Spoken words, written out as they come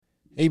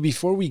Hey,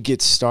 before we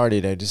get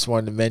started, I just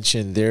wanted to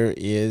mention there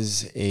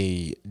is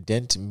a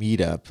dent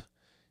meetup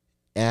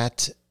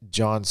at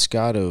John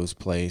Scotto's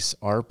place,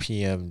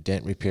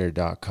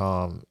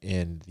 rpmdentrepair.com,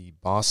 in the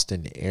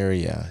Boston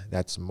area.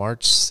 That's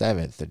March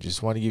 7th. I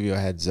just want to give you a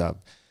heads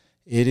up.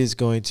 It is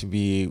going to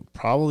be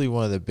probably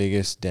one of the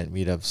biggest dent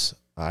meetups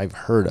I've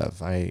heard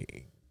of. I've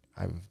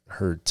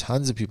heard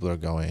tons of people are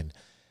going.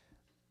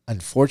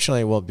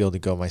 Unfortunately, I won't be able to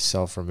go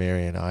myself or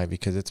Mary and I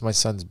because it's my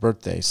son's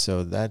birthday.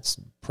 So that's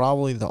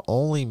probably the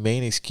only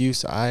main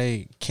excuse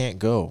I can't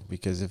go,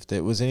 because if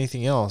it was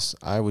anything else,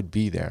 I would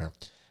be there.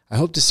 I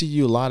hope to see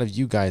a lot of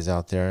you guys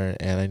out there.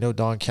 And I know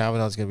Don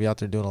Cavanaugh's going to be out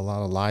there doing a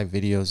lot of live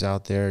videos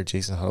out there.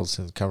 Jason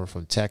Huddleston's coming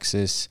from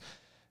Texas.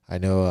 I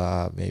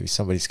know maybe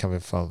somebody's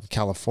coming from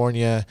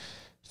California,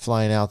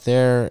 flying out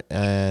there.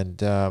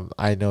 And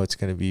I know it's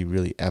going to be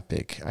really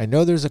epic. I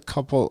know there's a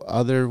couple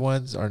other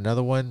ones, or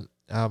another one.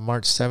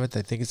 March 7th,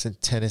 I think it's in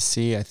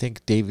Tennessee. I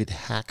think David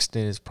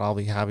Haxton is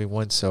probably having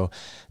one. So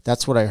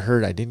that's what I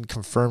heard. I didn't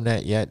confirm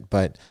that yet,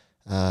 but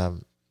I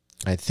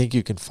think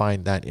you can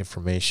find that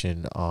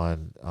information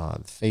on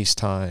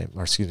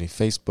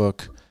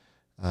Facebook.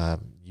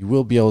 You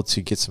will be able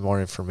to get some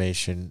more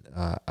information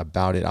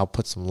about it. I'll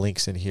put some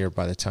links in here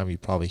by the time you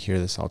probably hear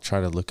this. I'll try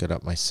to look it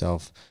up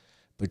myself.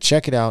 But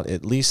check it out.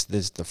 At least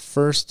this is the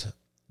first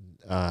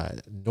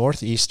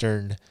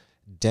Northeastern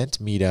Dent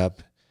Meetup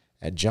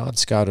at John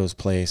Scotto's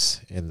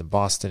place in the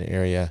Boston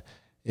area.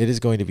 It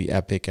is going to be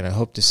epic, and I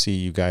hope to see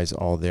you guys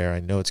all there. I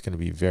know it's going to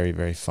be very,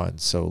 very fun,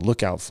 so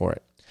look out for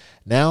it.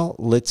 Now,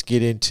 let's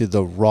get into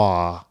the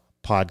RAW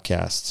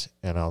podcast,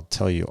 and I'll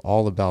tell you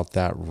all about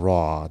that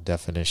RAW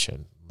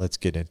definition. Let's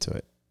get into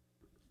it.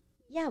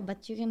 Yeah,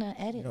 but you're going to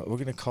edit. No, we're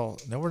going to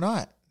call... No, we're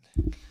not.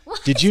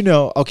 What? Did you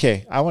know...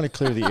 Okay, I want to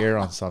clear the air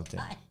on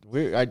something.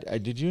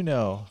 Did you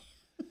know,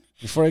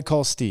 before I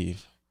call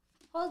Steve...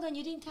 Hold on,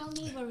 you didn't tell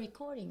me we're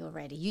recording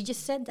already. You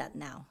just said that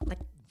now. Like,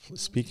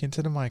 speak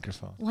into the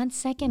microphone. 1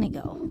 second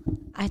ago.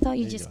 I thought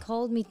you just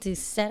called me to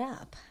set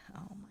up.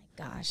 Oh, my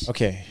gosh.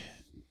 Okay.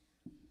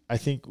 I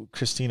think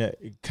Christina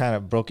kind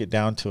of broke it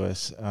down to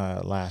us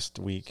last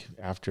week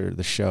after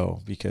the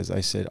show, because I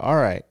said, all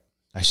right,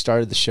 I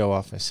started the show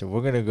off. I said,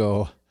 we're going to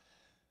go,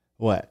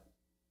 what?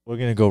 We're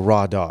going to go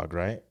raw dog,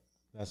 right?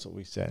 That's what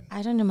we said.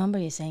 I don't remember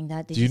you saying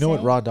that. Do you know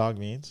what raw dog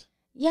means?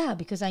 Yeah,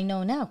 because I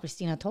know now.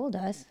 Christina told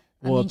us.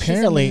 Well,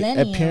 apparently,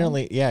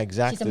 yeah,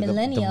 exactly. She's a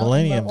millennial.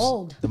 The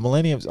old. The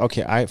millenniums.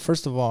 Okay,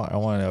 first of all, I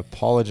want to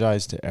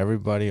apologize to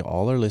everybody,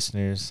 all our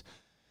listeners,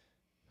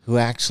 who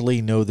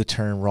actually know the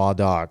term raw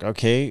dog.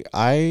 Okay,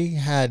 I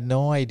had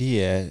no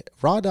idea.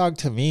 Raw dog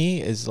to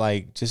me is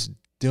like just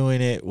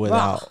doing it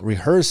without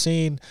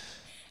rehearsing.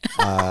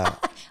 Oh,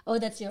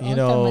 that's your own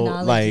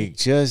terminology. Like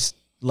just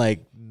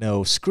like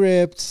no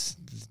scripts.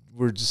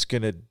 We're just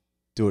gonna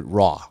do it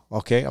raw.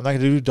 Okay, I'm not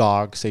gonna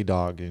do say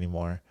dog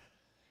anymore.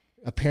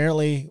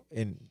 Apparently,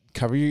 and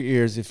cover your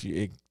ears if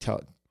you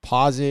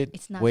pause it.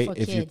 It's not wait for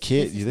if kids. your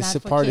kid. This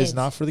part kids. Is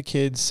not for the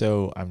kids.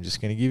 So I'm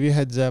just gonna give you a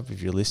heads up.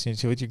 If you're listening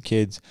to it with your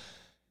kids,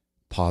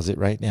 pause it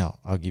right now.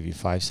 I'll give you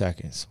 5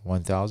 seconds.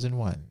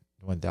 1001,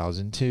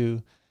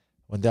 1002,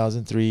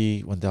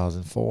 1003,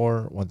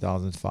 1004,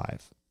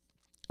 1005.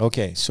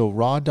 Okay, so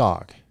raw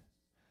dog.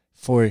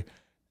 For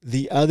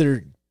the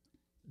other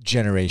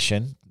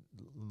generation,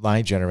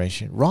 my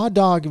generation, raw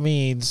dog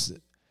means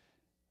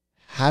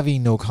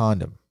having no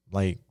condom.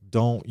 Like,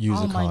 don't use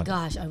a condom. Oh, my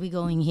gosh. Are we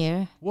going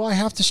here? Well, I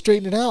have to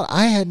straighten it out.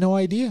 I had no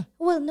idea.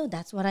 Well, no,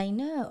 that's what I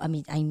know. I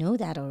mean, I know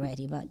that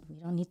already, but we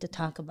don't need to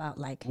talk about,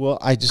 like, well,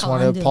 I just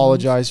want to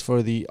apologize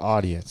for the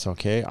audience,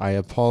 okay? I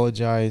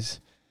apologize.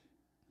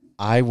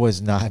 I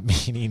was not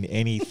meaning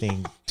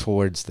anything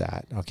towards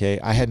that, okay?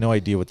 I had no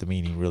idea what the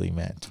meaning really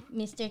meant.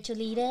 Mr.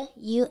 Cholita,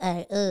 you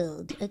are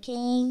old,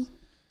 okay?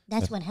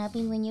 That's what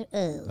happens when you're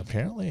old.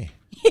 Apparently.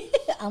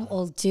 I'm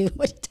old, too.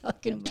 What are you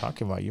talking about?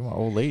 Talking about you, my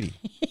old lady.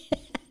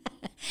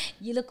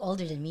 You look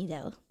older than me,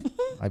 though.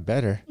 I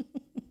better.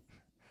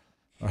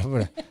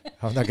 I'm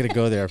not gonna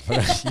go there.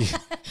 But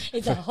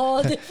it's a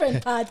whole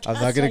different podcast.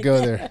 I'm not gonna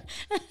go there.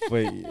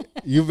 But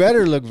you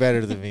better look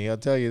better than me. I'll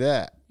tell you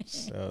that.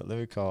 So let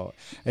me call.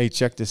 Hey,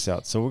 check this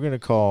out. So we're gonna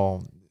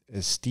call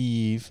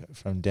Steve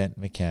from Dent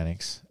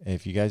Mechanics.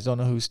 If you guys don't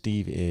know who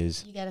Steve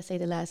is, you gotta say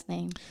the last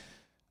name.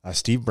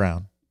 Steve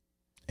Brown.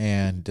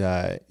 And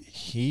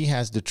he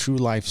has the true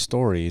life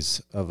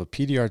stories of a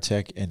PDR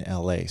tech in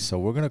LA. So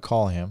we're going to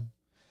call him.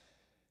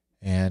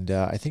 And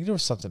I think there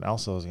was something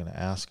else I was going to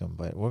ask him,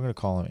 but we're going to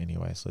call him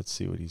anyways. Let's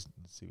see what's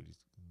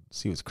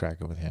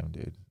cracking with him,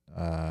 dude.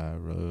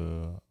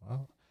 Well,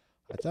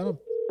 I thought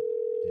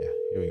yeah,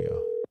 here we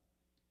go.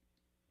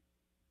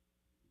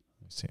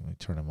 Let's see. Let me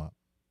turn him up.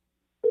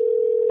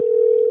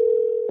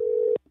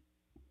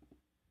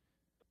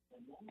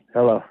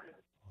 Hello.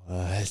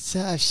 What's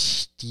up,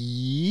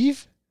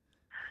 Steve?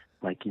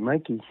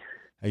 Mikey.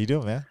 How you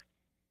doing, man?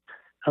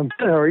 I'm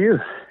good. How are you?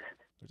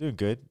 We're doing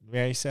good.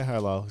 Mary, say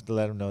hello to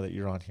let them know that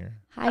you're on here.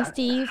 Hi,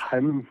 Steve. Hi,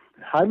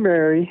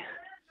 Mary.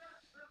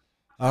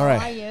 All right.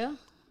 How are you?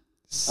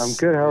 I'm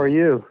good. How are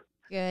you?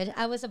 Good.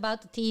 I was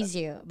about to tease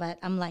you, but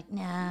I'm like,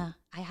 nah,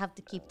 I have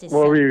to keep this.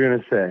 What were up. you going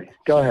to say?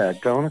 Go ahead.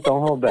 Don't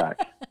hold back.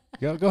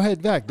 Go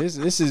ahead back. This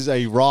is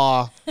a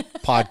raw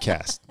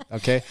podcast.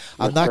 Okay,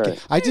 I'm not.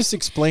 right. I just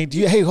explained to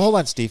you. Hey, hold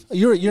on, Steve.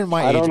 You're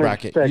my I age don't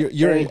bracket. expect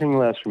You're anything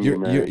less from you,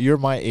 man. you're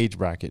my age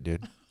bracket,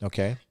 dude.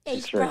 Okay.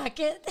 Age right.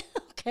 bracket.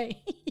 Okay.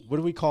 What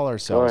do we call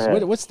ourselves?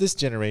 ahead. What's this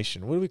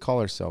generation? What do we call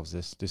ourselves?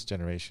 This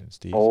generation,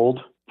 Steve. Old.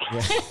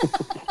 Yeah.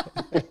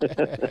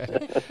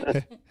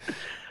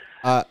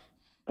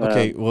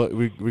 Okay. Well,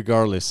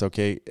 regardless.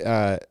 Okay.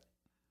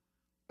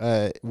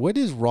 What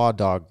does raw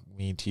dog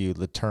mean to you?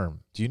 The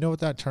term. Do you know what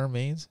that term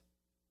means?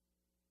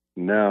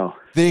 No.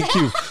 Thank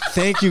you.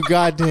 Thank you,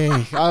 God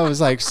dang. I was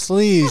like,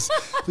 please,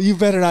 you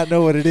better not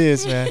know what it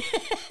is, man.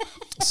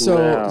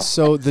 No.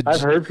 So I've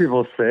heard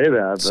people say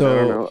that, but I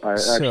don't know. I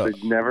so-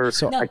 actually never.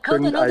 so- I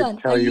couldn't. hold I on.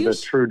 tell Are you you the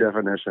sh- true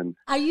definition.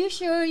 Are you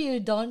sure you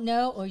don't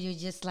know, or you're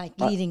just like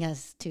leading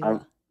us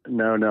to?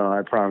 No.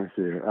 I promise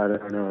you, I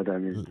don't know what that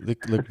means.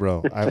 look,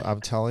 bro,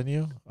 I'm telling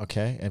you,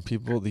 okay, and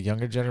people, the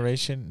younger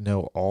generation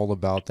know all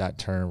about that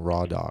term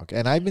raw dog.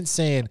 And I've been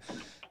saying,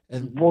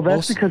 and Well,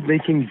 that's because they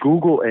can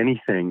Google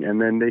anything,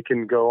 and then they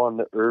can go on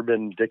the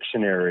Urban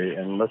Dictionary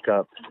and look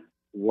up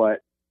what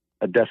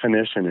a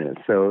definition is.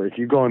 So if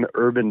you go on the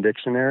Urban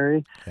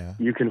Dictionary, yeah.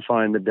 you can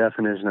find the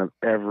definition of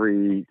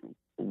every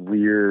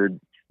weird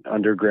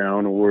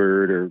underground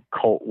word or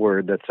cult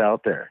word that's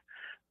out there.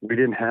 We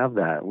didn't have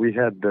that. We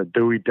had the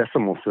Dewey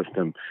Decimal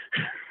System.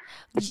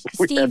 We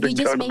Steve, had to you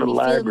go just to made the me feel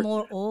library.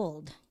 more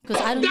old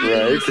because I don't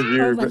Right, use 'cause you're-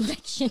 Urban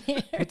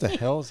Dictionary. What the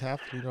hell is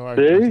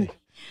happening?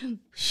 See?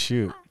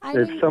 Shoot. I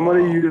If don't-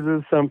 somebody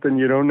uses something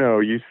you don't know,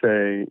 you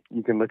say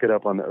you can look it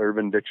up on the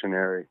Urban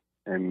Dictionary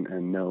and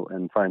know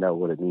and find out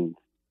what it means.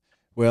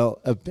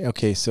 Well,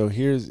 okay. So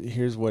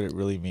here's what it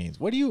really means.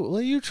 What are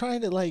you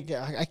trying to like?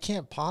 I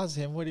can't pause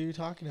him. What are you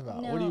talking about?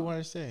 What do you No,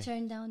 want to say?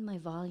 Turn down my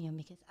volume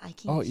because I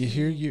can't. Oh, you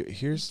hear you. It's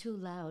Here's too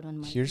loud on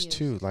my here's ears.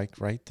 two. Like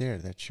right there.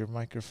 That's your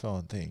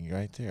microphone thing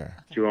right there.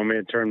 Do you want me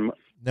to turn?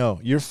 No,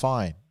 you're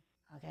fine.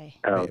 Okay.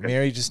 Okay.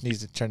 Mary just needs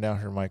to turn down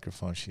her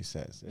microphone. She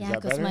says. Is Yeah, that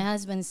because better? my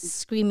husband's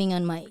screaming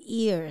on my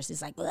ears.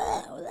 It's like,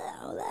 blah,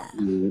 blah,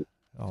 blah.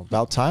 Oh,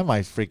 about time I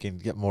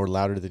freaking get more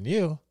louder than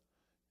you.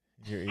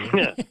 Your ear.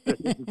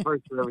 Yeah,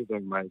 first for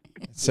everything, Mike.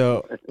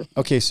 So,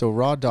 okay, so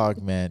raw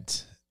dog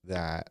meant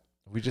that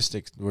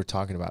we're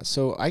talking about.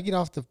 So I get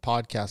off the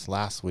podcast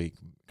last week,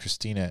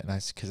 Christina,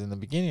 and because in the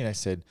beginning I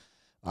said,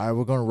 all right,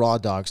 we're going raw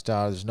dog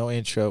style. There's no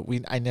intro.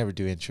 I never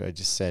do intro. I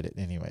just said it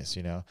anyways,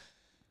 you know.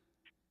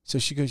 So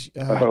she goes,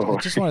 I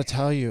just want to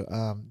tell you,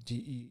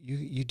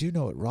 you do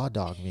know what raw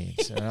dog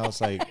means. And I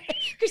was like,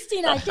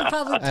 Christina, I can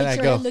probably And I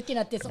picture go, her looking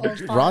at this old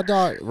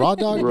farm. raw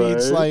dog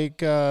means Right.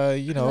 like,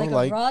 you know,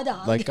 Like a raw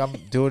dog. like I'm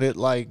doing it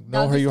like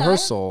no Doggy style?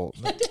 rehearsal.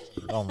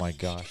 Oh my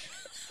gosh.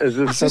 Is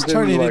this This is something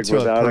turning like into a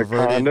without a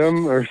perverted-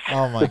 condom or?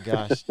 Oh my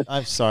gosh.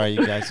 I'm sorry,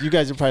 you guys. You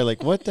guys are probably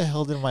like, what the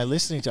hell am I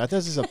listening to? I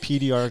thought this was a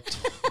PDR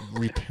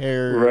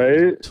repair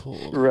Right?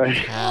 tool. Right.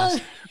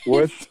 Cast.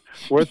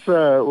 What's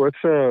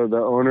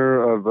the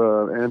owner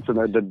of Anson,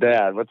 the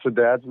dad? What's the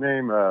dad's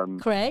name?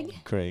 Craig?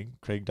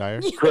 Craig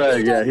Dyer.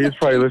 Craig. Yeah, he's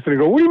probably listening.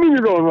 Go. What do you mean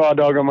you're going raw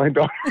dog on my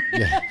dog?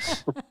 Yeah.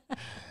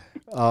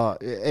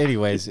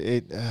 Anyways,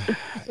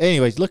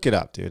 look it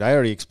up, dude. I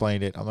already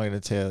explained it. I'm not going to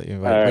tell you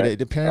about it, but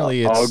right.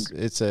 apparently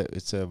it's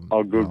a.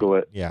 I'll Google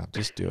it. Yeah,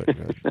 just do it.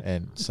 Dude.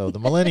 And so the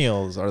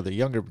millennials or the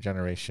younger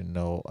generation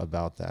know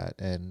about that,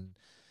 and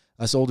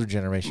us older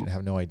generation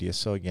have no idea.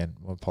 So again,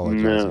 I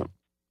apologize. No.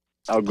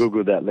 I'll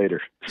Google that later.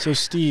 So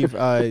Steve,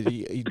 I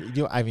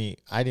mean,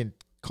 I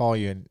didn't call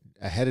you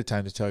ahead of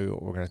time to tell you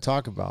what we're going to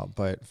talk about,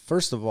 but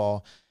first of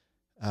all,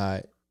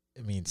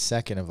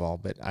 second of all,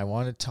 but I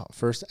want to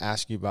first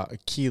ask you about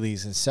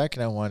Achilles, and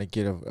second, I want to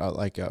get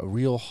a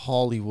real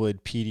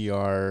Hollywood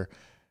PDR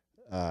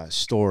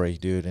story,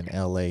 dude, in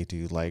LA,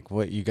 dude. Like,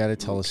 what you got to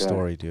tell a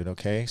story, dude.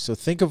 Okay, so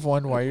think of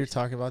one while you're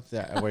talking about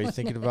that. While you're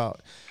thinking about.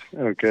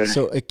 Okay.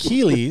 So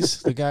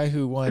Achilles, the guy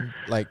who won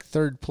like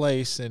third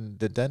place in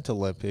the Dent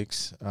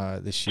Olympics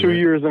this year. 2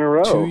 years in a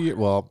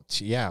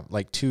row.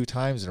 Like 2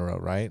 times in a row,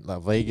 right?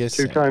 Like Vegas.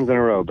 2 times in a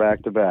row,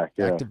 back to back.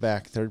 Yeah. Back to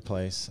back, third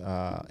place.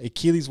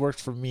 Achilles worked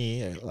for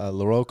me.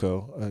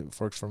 LaRocco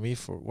worked for me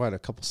for what, a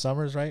couple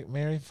summers, right,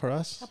 Mary? For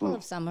us, Couple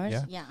of summers,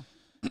 yeah.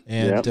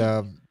 and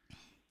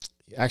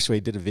actually,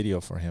 I did a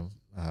video for him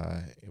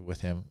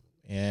with him.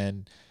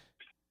 And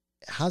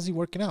how's he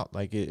working out?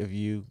 Like, have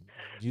you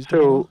used him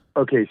at all?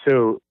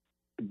 So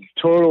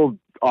total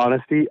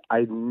honesty,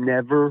 I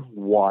never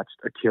watched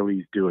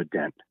Achilles do a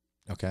dent.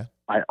 Okay.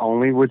 I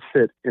only would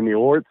sit in the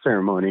award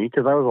ceremony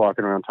because I was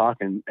walking around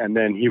talking, and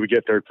then he would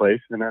get third place,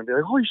 and I'd be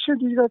like, "Holy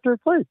shit, you got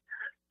third place!"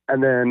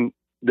 And then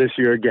this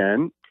year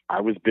again,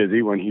 I was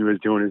busy when he was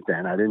doing his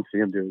dent. I didn't see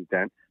him do his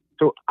dent,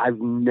 so I've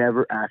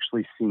never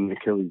actually seen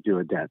Achilles do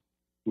a dent.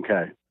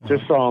 Okay,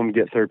 just saw him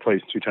get third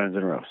place 2 times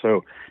in a row.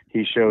 So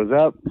he shows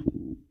up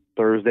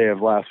Thursday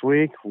of last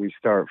week. We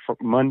start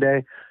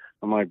Monday.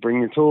 I'm like, "Bring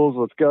your tools,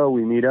 let's go."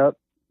 We meet up,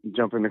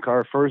 jump in the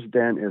car. First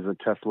dent is a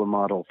Tesla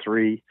Model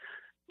 3.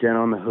 Dent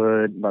on the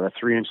hood, about a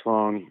 3-inch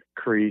long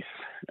crease.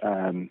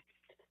 And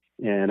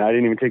I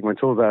didn't even take my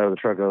tools out of the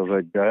truck. I was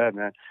like, go ahead,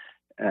 man.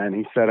 And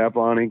he set up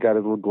on it, got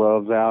his little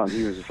gloves out, and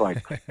he was just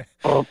like,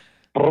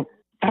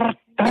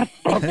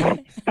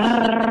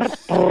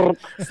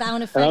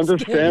 Sound effects. and I'm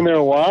just good. standing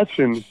there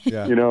watching,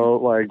 Yeah. you know,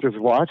 like just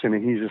watching,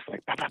 and he's just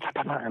like,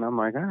 and I'm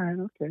like, all right,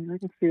 okay, I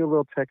can see a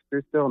little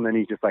texture still. And then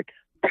he's just like,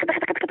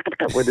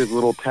 with his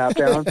little tap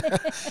down.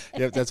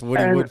 Yep, that's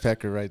Woody And-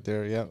 Woodpecker right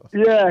there. Yep.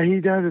 Yeah, he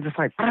does it just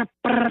like,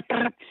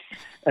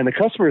 and the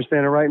customer is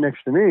standing right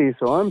next to me,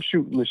 so I'm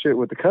shooting the shit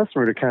with the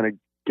customer to kind of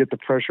get the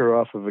pressure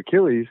off of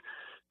Achilles.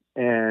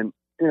 And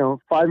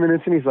 5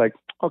 minutes, and he's like,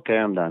 okay,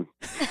 I'm done.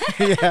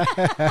 yeah.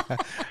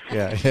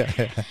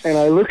 Yeah. And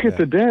I look at Yeah.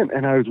 the dent,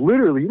 and I was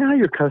literally, you know how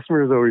your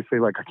customers always say,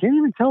 like, I can't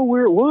even tell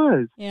where it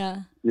was.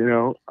 Yeah.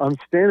 I'm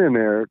standing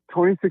there,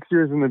 26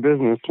 years in the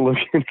business,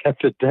 looking at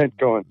the dent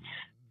going,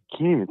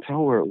 can't even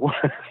tell where it was.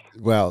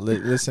 Well,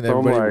 listen, So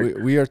I'm everybody.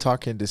 like- We are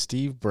talking to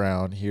Steve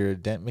Brown here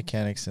at Dent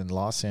Mechanics in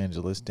Los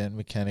Angeles,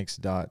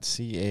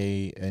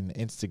 dentmechanics.ca and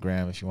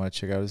Instagram if you want to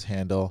check out his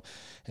handle.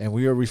 And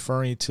we are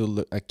referring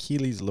to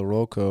Achilles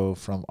Larocco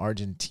from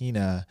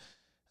Argentina.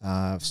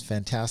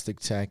 Fantastic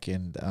tech,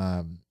 and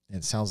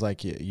it sounds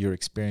like you're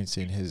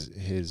experiencing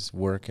his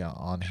work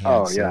on hand.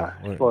 Oh, so yeah.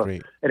 we're Well,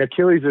 great. And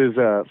Achilles is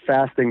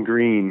Fast and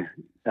Green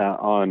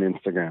on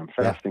Instagram.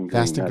 Fast and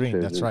Green. Fast and Green,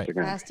 his that's right.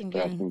 Instagram. Fast and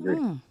Fast green. and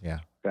Green. Hmm. Yeah.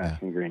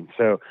 Fast and Green.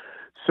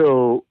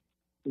 So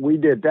we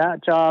did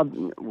that job.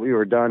 We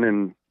were done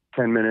in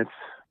 10 minutes.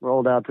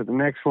 Rolled out to the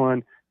next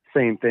one.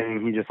 Same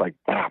thing. He just like,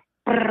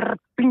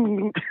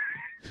 bing.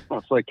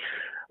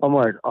 I'm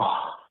like,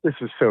 oh, this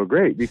is so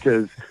great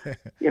because,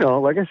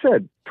 like I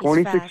said,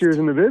 26 fast. years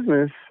in the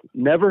business,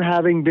 never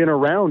having been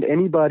around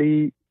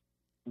anybody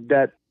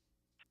that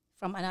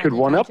From another could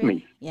one up country?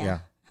 me. Yeah.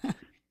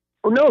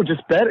 Or no,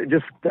 just better.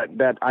 Just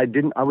that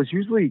I was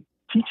usually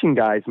teaching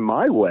guys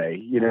my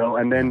way,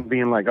 and then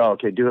being like, oh,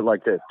 okay, do it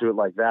like this, do it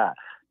like that,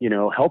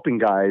 helping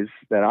guys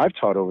that I've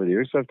taught over the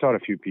years. So I've taught a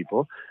few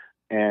people,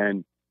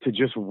 and to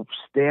just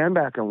stand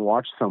back and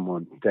watch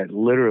someone that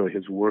literally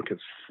his work is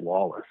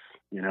flawless,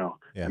 Yeah.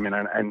 I mean,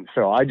 and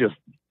so I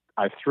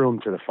threw him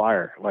to the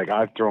fire. Like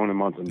I've thrown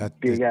him on some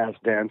big ass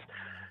dents,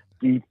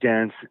 deep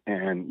dents,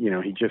 and,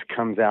 he just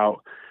comes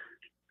out,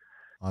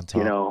 On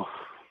top.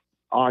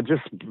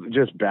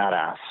 just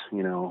badass,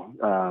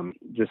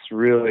 just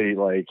really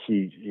like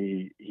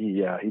he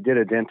did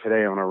a dent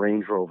today on a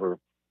Range Rover.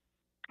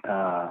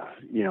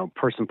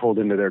 Person pulled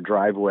into their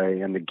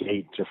driveway and the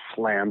gate just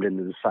slammed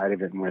into the side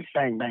of it and went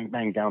bang, bang,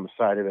 bang down the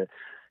side of it.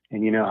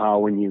 And you know how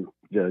when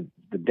the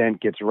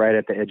dent gets right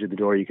at the edge of the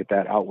door, you get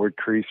that outward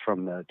crease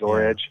from the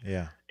door edge.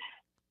 Yeah.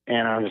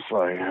 And I'm just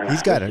like,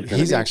 He's got it.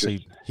 this is gonna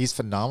be He's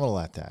phenomenal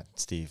at that,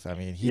 Steve. I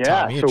mean, he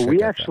taught me a so trick we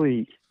at that.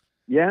 actually,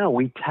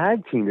 we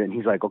tag teamed it. And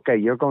he's like, okay,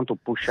 you're going to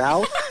push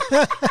out.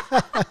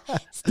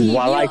 Steve,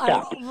 Well, I you like are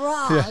that.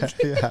 wrong.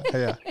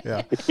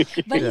 Yeah.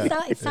 But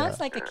it sounds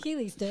like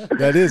Achilles too.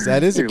 That is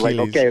He's Achilles. like,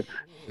 okay,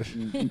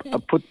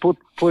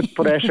 put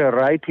pressure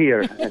right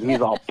here. And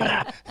he's all,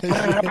 Now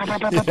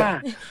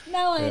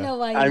I know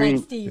why you I like Mean,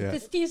 Steve. yeah.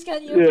 Because Steve's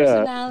got your Yeah.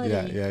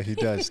 personality. Yeah, he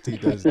does. He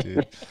does,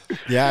 dude.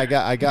 Yeah, I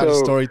got a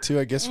So- story too.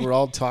 I guess we're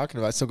all talking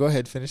about. So go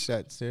ahead, finish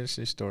your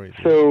story.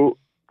 dude. So,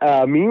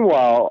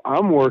 meanwhile,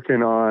 I'm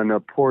working on a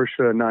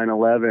Porsche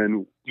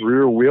 911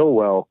 rear wheel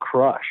well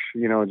crush,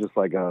 just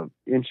like a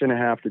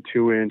 1.5 to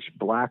 2 inch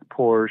black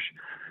Porsche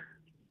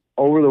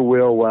over the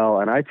wheel well.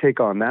 And I take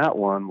on that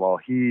one while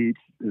he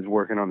is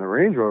working on the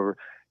Range Rover.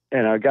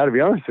 And I got to be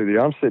honest with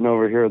you, I'm sitting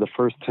over here the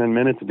first 10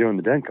 minutes of doing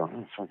the dent going,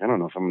 oh, fuck, I don't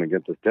know if I'm going to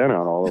get this dent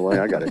out all the way.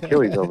 I got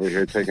Achilles over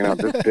here taking out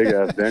this big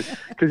ass dent.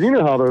 Because you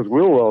know how those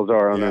wheel wells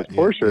are on those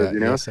Porsches,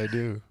 Yes, I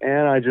do.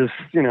 And I just,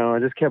 I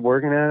just kept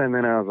working at it. And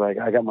then I was like,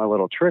 I got my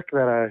little trick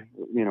that I,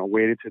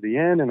 waited to the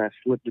end and I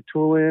slipped the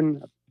tool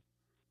in.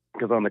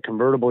 Because on the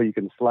convertible, you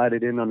can slide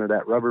it in under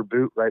that rubber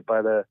boot right by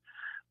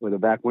where the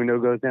back window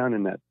goes down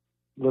and that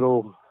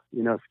little,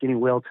 skinny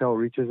whale tail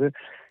reaches it.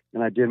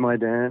 And I did my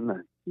dent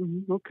and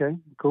okay,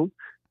 cool.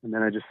 And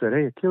then I just said,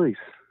 hey, Achilles,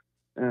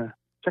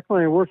 check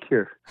my work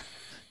here.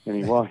 And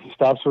he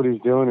stops what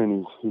he's doing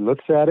and he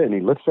looks at it and he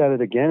looks at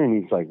it again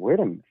and he's like, wait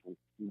a minute.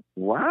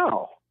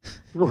 Wow.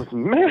 He goes,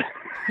 man,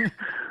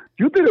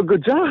 you did a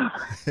good job.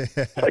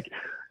 Like,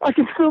 I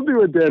can still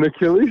do a dent,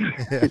 Achilles.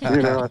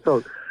 I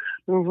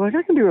was like,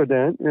 I can do a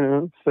dent,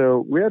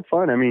 So we had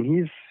fun. I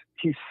mean,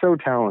 he's so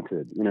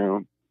talented,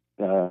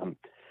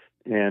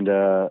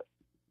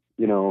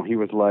 he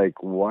was like,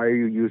 why are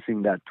you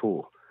using that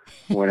tool?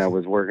 When I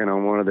was working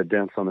on one of the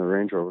dents on the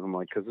Range Rover, I'm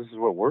like, because this is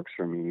what works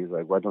for me. He's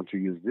like, why don't you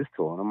use this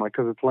tool? And I'm like,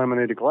 because it's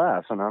laminated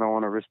glass, and I don't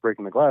want to risk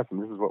breaking the glass,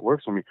 and this is what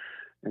works for me.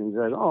 And he's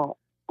like, oh,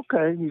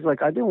 okay. He's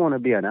like, I didn't want to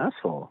be an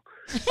asshole.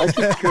 I'm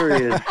just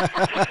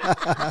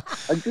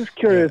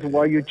curious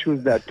why you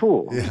choose that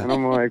tool. Yeah. And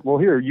I'm like, well,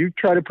 here, you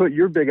try to put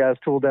your big ass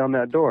tool down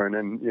that door. And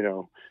then,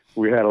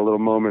 we had a little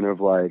moment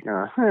of like,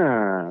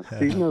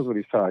 Steve knows what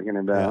he's talking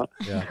about.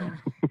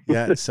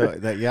 Yeah. So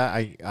that,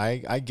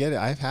 I get it.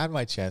 I've had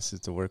my chances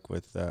to work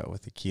with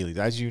Achilles,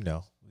 as you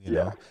know,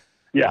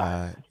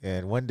 Yeah.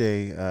 And one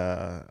day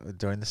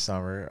during the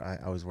summer,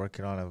 I was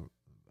working on a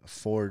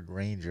Ford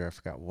Ranger. I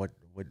forgot what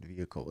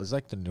vehicle. It was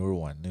like the newer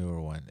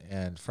one.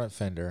 And front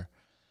fender,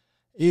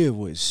 it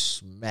was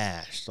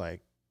smashed,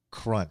 like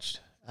crunched.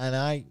 And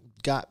I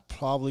got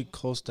probably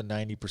close to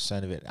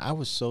 90% of it. I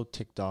was so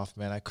ticked off,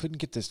 man. I couldn't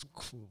get this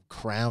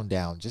crown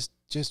down just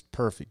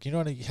perfect. You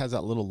know, it has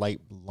that little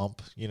light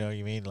lump. You know what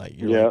I mean? Like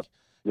you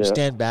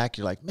stand back,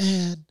 you're like,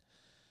 man.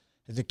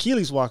 And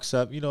Achilles walks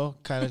up, you know,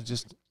 kind of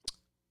just,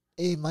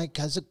 hey, Mike,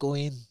 how's it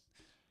going?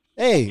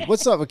 Hey,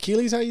 what's up,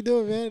 Achilles? How you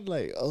doing, man?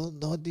 Like, oh,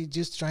 no, they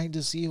just trying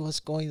to see what's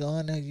going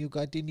on. You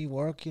got any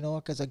work, you know,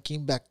 because I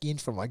came back in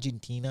from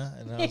Argentina.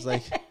 And I was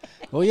like,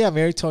 oh, yeah,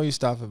 Mary told you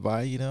stopping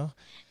by, you know.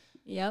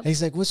 Yep. And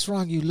he's like, what's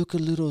wrong? You look a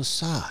little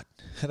sad.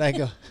 And I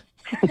go,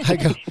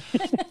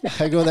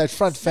 that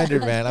front fender,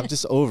 man, I'm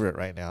just over it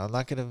right now. I'm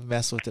not going to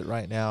mess with it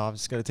right now. I'm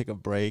just going to take a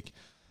break.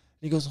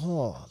 And he goes,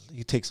 oh,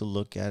 he takes a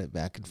look at it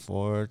back and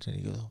forth. And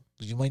he goes,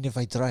 do you mind if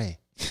I try?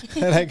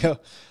 And I go,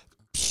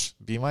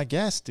 be my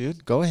guest,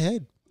 dude. Go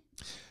ahead.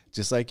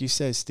 Just like you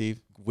said, Steve,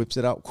 whips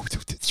it out.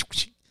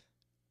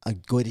 I'll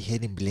go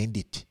ahead and blend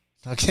it.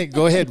 Okay,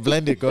 go ahead,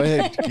 blend it. Go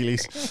ahead,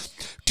 Achilles.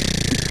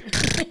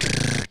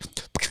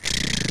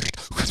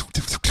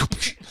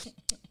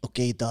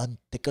 Okay, done.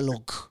 Take a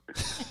look.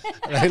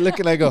 And I look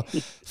and I go,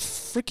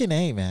 freaking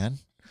A, man.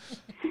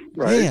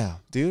 Right. Yeah,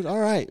 dude. All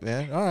right,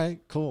 man. All right,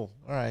 cool.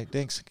 All right,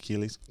 thanks,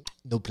 Achilles.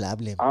 No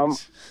problem.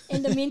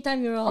 In the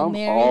meantime, you're all I'm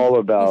married. all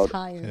about- He's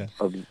hired.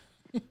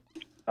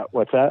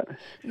 What's that?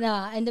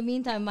 Nah, in the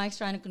meantime, Mike's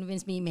trying to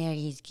convince me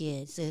Mary is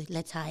good, so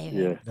let's hire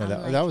her. Yeah. No,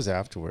 I'm like, that was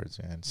afterwards,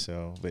 man.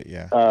 So, but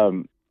yeah.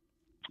 I'm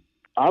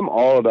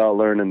all about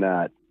learning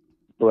that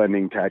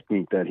blending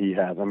technique that he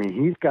has. I mean,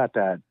 he's got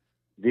that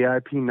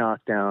VIP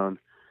knockdown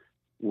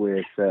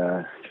with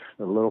a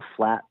little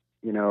flat,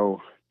 you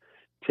know,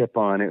 tip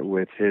on it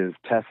with his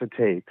Tessa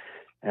tape.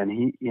 And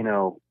he, you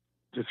know,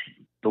 just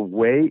the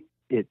way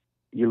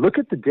you look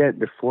at the dent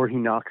before he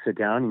knocks it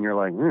down and you're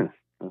like,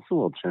 that's a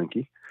little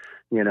chunky,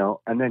 you know,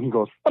 and then he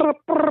goes,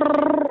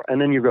 and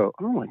then you go,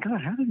 oh my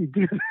God, how did he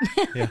do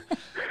that?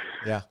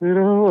 Yeah. You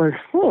know, like,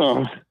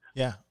 oh.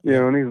 Yeah. You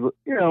know, and he's,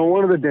 you know,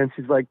 one of the dents,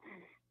 he's like,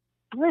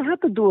 I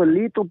have to do a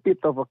little bit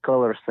of a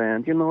color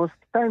sand, you know, a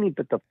tiny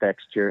bit of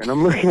texture. And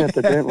I'm looking at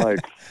the dent like,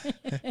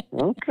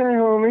 okay,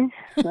 homie,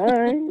 all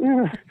right.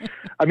 Yeah.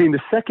 I mean,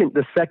 the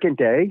second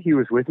day he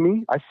was with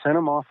me, I sent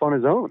him off on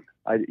his own.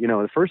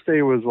 The first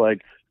day was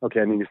like, okay,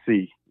 I need to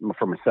see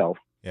for myself.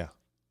 Yeah.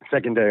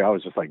 Second day, I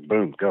was just like,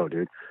 boom, go,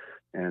 dude.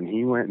 And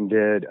he went and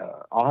did,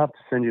 I'll have to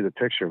send you the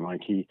picture,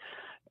 Mike. He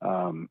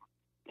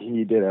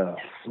did a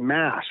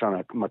smash on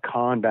a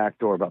Macan back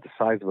door about the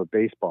size of a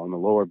baseball in the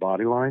lower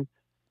body line.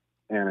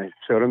 And I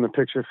showed him the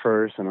picture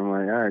first, and I'm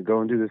like, all right, go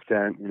and do this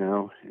dent, you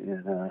know.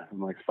 And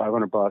I'm like,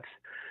 $500.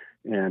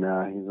 And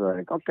he's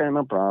like, okay,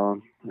 no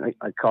problem.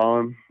 I call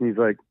him. He's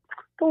like,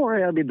 don't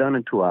worry, I'll be done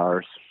in 2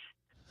 hours.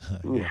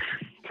 Yeah.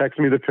 Text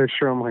me the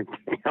picture. I'm like,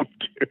 damn,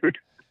 dude.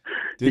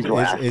 Dude,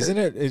 isn't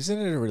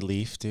it a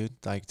relief, dude?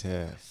 Like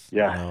to,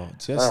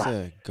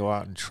 to go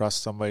out and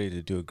trust somebody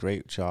to do a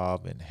great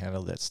job and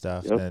handle that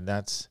stuff. Yep. And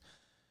that's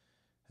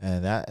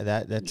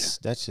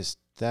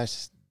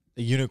just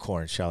a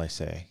unicorn, shall I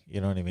say? You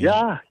know what I mean?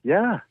 Yeah.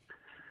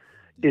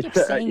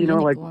 It's like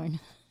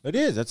it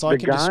is. That's all I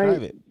can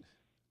describe it.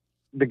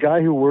 The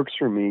guy who works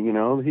for me, you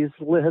know, he has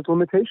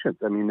limitations.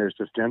 I mean, there's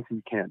just dents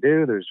he can't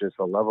do. There's just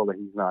a level that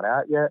he's not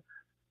at yet.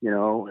 You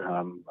know,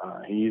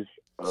 he's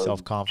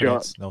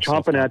self-confidence,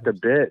 chomping at the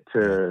bit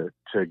to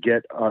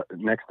get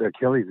next to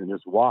Achilles and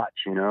just watch,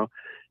 you know.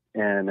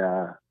 And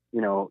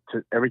you know,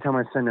 every time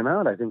I send him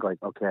out, I think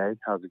like, okay,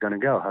 how's it gonna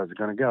go?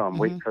 I'm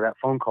waiting for that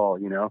phone call,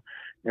 you know.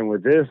 And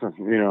with this,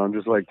 you know, I'm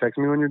just like, text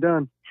me when you're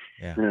done.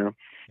 Yeah. You know.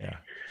 Yeah.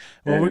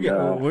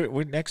 Well,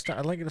 we're next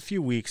time. Like in a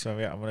few weeks, I'm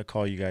going to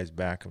call you guys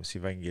back and see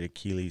if I can get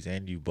Achilles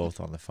and you both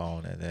on the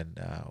phone, and then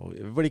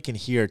everybody can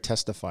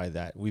testify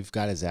that we've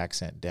got his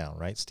accent down,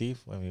 right,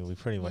 Steve? I mean, we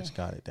pretty much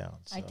got it down.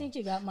 So. I think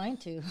you got mine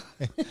too.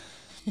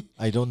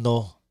 I don't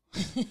know.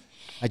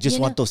 I just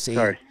want to say.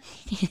 Sorry.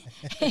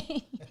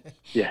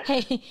 Yeah.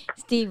 Hey,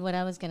 Steve, what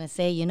I was going to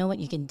say, you know what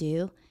you can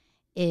do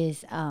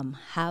is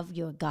have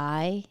your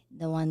guy,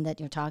 the one that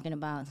you're talking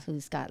about,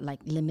 who's got like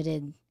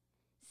limited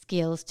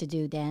skills to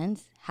do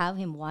dance, have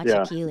him watch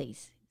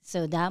Achilles.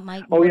 So that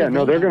might. Oh yeah,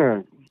 no,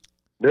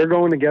 they're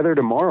going together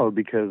tomorrow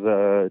because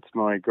it's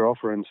my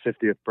girlfriend's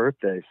 50th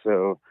birthday.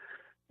 So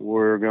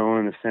we're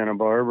going to Santa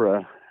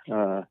Barbara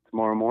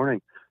tomorrow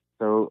morning.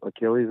 So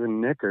Achilles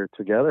and Nick are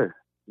together,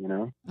 you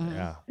know.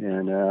 Yeah.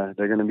 And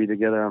they're going to be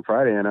together on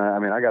Friday. And I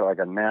mean, I got like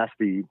a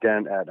nasty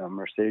dent at a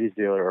Mercedes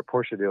dealer or a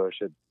Porsche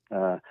dealership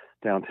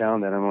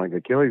downtown that I'm like,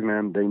 Achilles,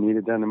 man, they need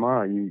it done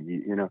tomorrow.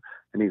 You know.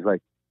 And he's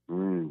like,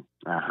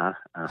 yeah.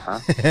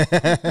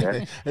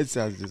 It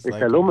sounds just it's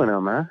like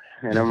aluminum, huh?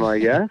 And I'm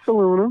like, yeah, it's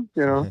aluminum.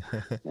 You know,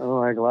 I'm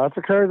like, lots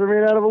of cars are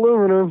made out of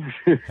aluminum.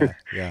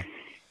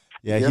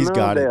 Yeah, he's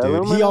got it,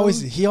 dude. He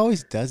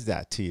always does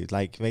that to you.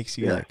 Like makes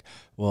you like,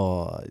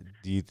 well,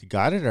 do you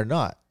got it or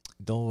not?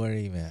 Don't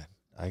worry, man.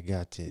 I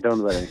got it.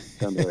 Don't worry.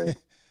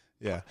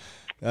 Yeah,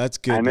 that's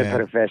good, I'm man. a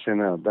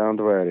professional. Don't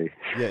worry.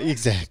 Yeah,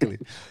 exactly.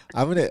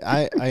 I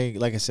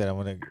like I said, I'm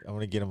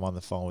gonna get him on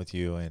the phone with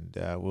you, and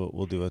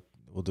we'll do a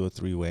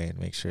 3-way and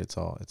make sure it's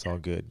all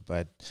good.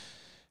 But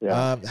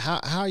Yeah.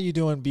 how are you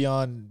doing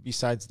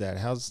besides that?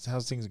 How's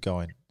things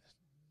going?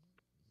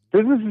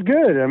 Business is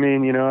good. I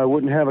mean, I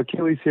wouldn't have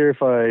Achilles here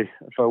if I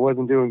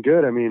wasn't doing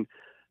good. I mean,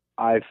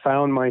 I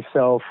found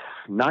myself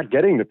not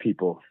getting to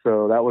people.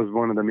 So that was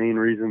one of the main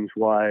reasons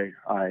why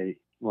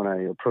when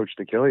I approached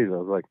Achilles, I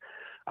was like,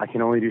 I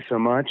can only do so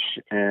much.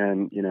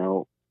 And,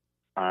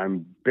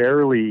 I'm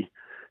barely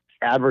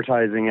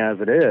advertising as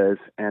it is,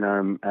 and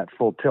I'm at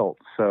full tilt.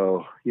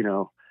 So,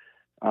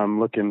 I'm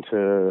looking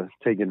to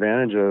take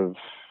advantage of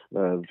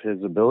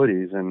his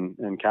abilities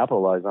and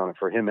capitalize on it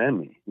for him and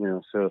me,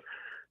 so,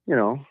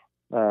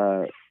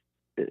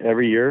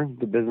 every year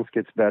the business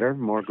gets better,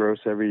 more gross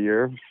every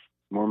year,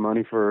 more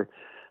money for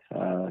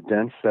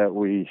dents that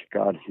we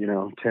got,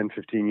 10,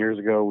 15 years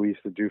ago, we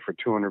used to do for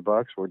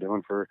 $200. We're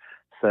doing for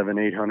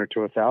 $700, $800 to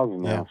 $1,000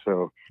 now. Yeah.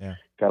 So Yeah.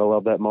 Gotta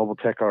love that Mobile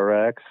Tech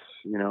RX,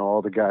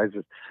 all the guys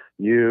that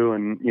you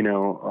and,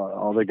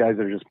 all the guys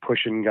that are just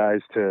pushing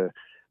guys to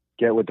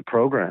get with the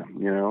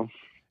program,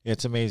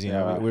 It's amazing.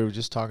 Yeah. We were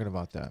just talking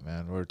about that,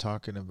 man. I was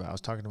talking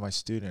to my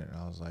student, and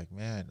I was like,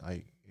 man,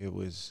 I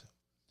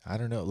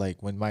don't know, like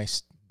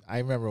I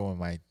remember when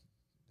my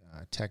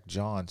tech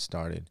John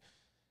started,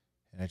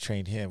 and I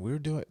trained him. We were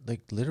doing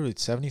like literally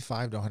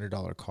 $75 to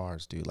 $100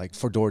 cars, dude, like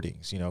for door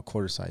dings,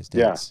 quarter size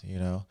dents,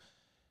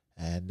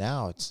 and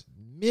now it's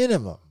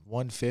minimum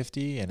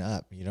 150 and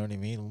up. You know what I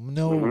mean?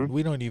 No,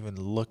 we don't even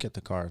look at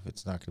the car if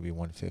it's not going to be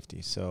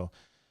 150. So,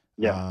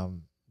 yeah.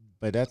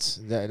 But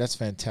that's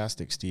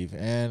fantastic, Steve.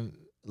 And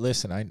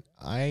listen,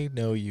 I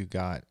know you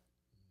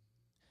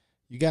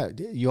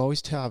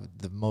always have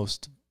the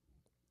most,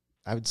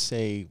 I would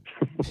say,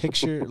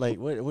 picture, like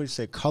what would you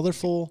say,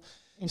 colorful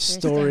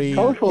story,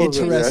 Colorful is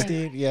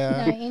interesting,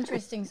 yeah. No,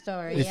 interesting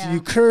story. If you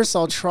curse,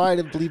 I'll try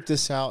to bleep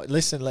this out.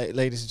 Listen,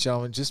 ladies and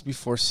gentlemen, just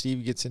before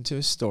Steve gets into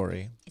his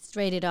story, It's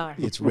rated R.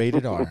 it's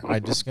rated R.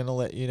 I'm just going to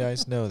let you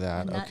guys know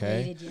that, Not okay?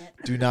 rated yet.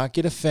 Do not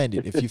get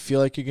offended. If you feel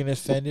like you're getting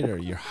offended, or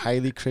you're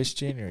highly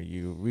Christian, or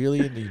you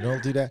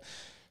don't do that,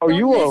 Oh, Don't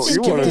you want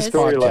listen a to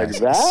story this like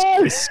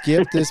podcast. that?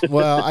 Skip this.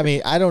 Well, I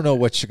mean, I don't know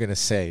what you're going to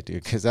say,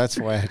 dude, because that's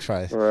why I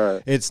try.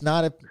 Right. It's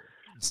not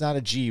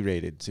a G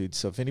rated, dude.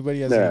 So if anybody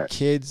has any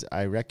kids,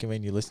 I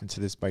recommend you listen to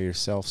this by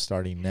yourself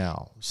starting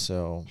now.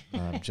 So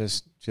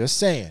just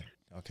saying,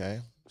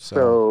 okay?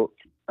 So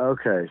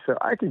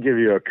I could give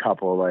you a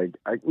couple, like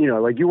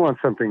you want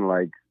something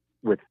like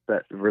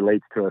that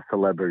relates to a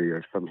celebrity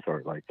or some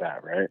sort like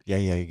that, right?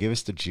 Yeah. Give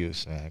us the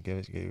juice, man. Give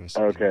us.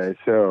 Okay,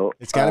 so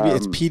It's got to be.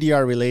 It's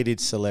PDR related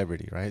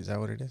celebrity, right? Is that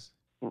what it is?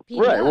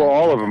 PDR. right. Well,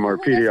 all of them are Oh,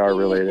 that's PDR PDR.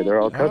 related. They're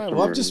all All customers. right.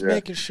 Well, I'm just yeah.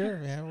 making sure,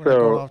 man. We're So, not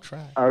going off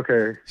track.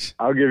 Okay,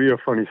 I'll give you a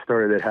funny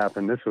story that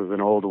happened. This was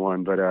an old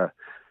one, but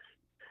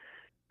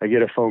I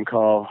get a phone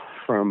call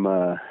from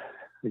the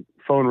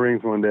phone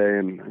rings one day,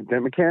 and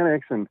Dent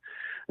Mechanics, and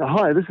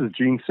hi, this is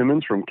Gene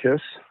Simmons from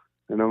KISS,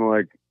 and I'm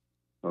like,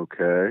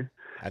 okay,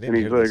 I didn't and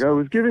he's hear like, this I one.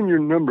 was giving your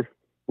number.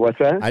 What's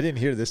that? I didn't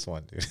hear this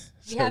one, dude.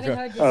 You haven't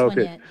heard this Oh, one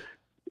okay. yet.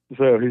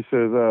 So he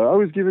says, I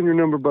was given your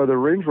number by the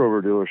Range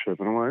Rover dealership.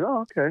 And I'm like,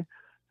 oh, okay.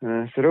 And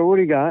I said, oh, what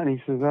do you got? And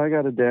he says, I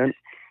got a dent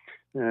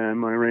and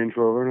my Range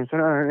Rover. And I said,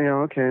 all right,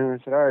 okay. And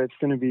I said, all right, it's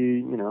going to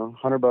be,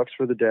 $100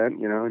 for the dent,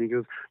 And he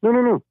goes,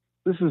 no.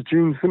 This is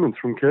Gene Simmons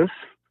from KISS.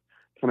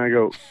 And I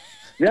go,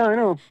 yeah, I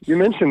know. You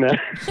mentioned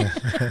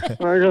that.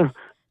 And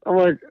I'm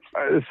like,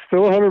 it's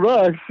still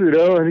 $100,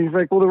 And he's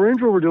like, well, the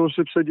Range Rover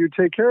dealership said you'd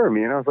take care of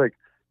me. And I was like,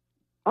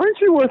 aren't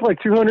you worth like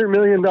 $200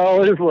 million?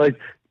 Like,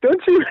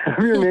 don't you have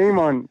your name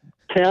on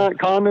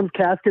condoms,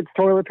 caskets,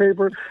 toilet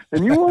paper,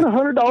 and you want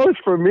 $100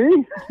 from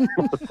me?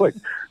 I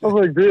was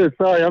like, dude,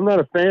 sorry, I'm not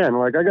a fan.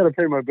 Like, I got to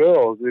pay my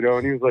bills,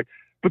 And he was like,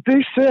 but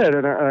they said,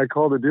 and I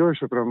called the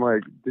dealership, and I'm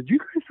like, did you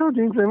guys tell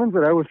Gene Simmons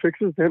that I would fix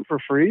his dent for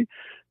free?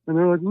 And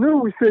they're like, no,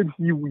 we said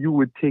you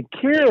would take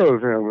care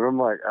of him. And I'm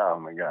like, oh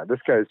my God, this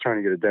guy's trying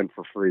to get a dent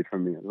for free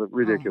from me. It's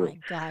ridiculous. Oh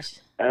my gosh.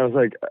 And I was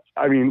like,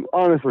 I mean,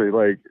 honestly,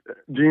 like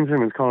Gene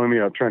Simmons calling me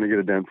up trying to get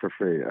a dent for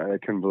free. I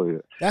couldn't believe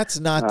it. That's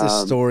not the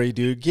story,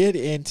 dude. Get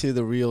into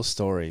the real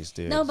stories,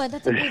 dude. No, but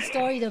that's a good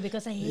story though,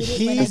 because I hate it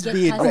He's when I get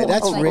being customers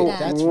that's like ra- that.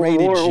 that's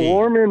rated G.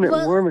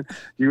 Warman,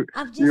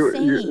 I'm just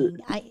saying,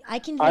 I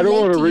can relate I don't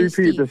want to to you,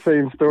 repeat the Steve.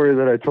 same story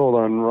that I told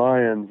on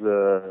Ryan's.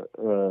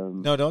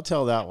 No, don't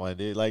tell that one,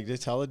 dude. Like,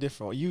 just tell a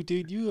different one.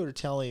 You are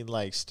telling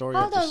like story.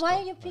 Hold after on, why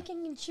story. are you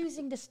picking and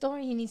choosing the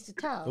story he needs to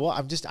tell? Well,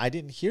 I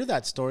didn't hear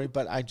that story,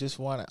 but I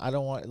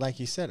don't want, like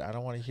you said, I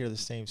don't want to hear the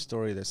same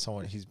story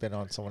that he's been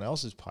on someone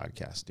else's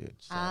podcast, dude.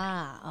 So.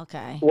 Ah,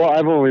 okay. Well,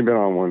 I've only been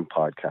on one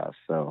podcast,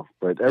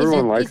 but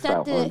everyone likes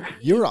that one.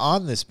 You were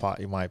on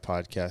my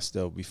podcast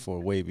though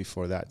way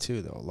before that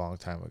too, though, a long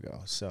time ago.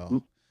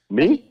 So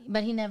Me?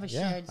 But he never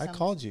yeah, shared. I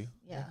called you.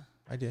 Yeah.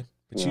 I did,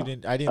 but Yeah. you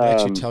didn't. I didn't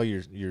let you tell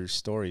your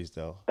stories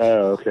though.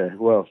 Oh, okay.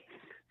 Well,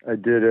 I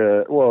did.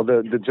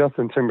 The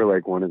Justin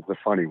Timberlake one is the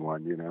funny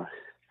one,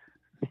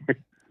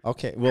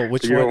 Okay. Well,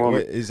 which You don't one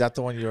want is that?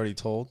 The one you already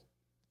told?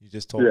 You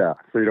just told me. Yeah.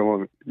 So you don't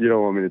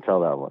want me to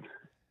tell that one.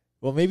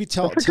 Well, maybe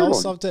tell That's a good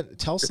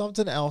one.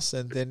 something else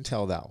and then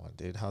tell that one,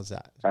 dude. How's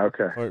that?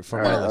 Okay. For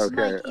All my right, listeners.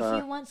 Mike, okay.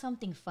 if you want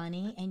something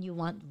funny and you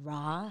want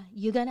raw,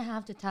 you're gonna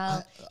have to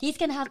tell. He's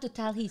gonna have to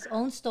tell his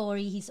own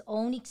story, his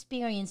own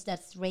experience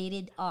that's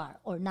rated R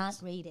or not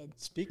rated.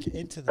 Speak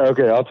into the.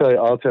 Okay, I'll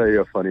tell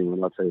you a funny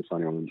one.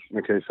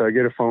 Okay, so I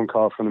get a phone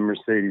call from the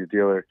Mercedes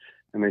dealer,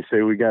 and they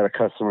say, we got a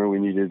customer. We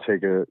need you to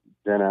take a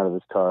dent out of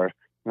his car.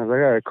 And I was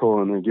like, all right,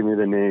 cool. And they give me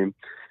the name,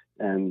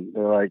 and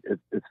they're like,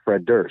 it's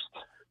Fred Durst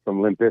from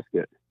Limp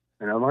Bizkit.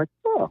 And I'm like,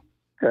 oh,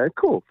 okay,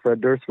 cool.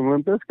 Fred Durst from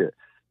Limp Bizkit.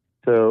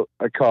 So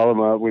I call him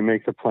up. We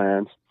make the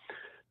plans.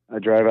 I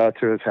drive out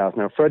to his house.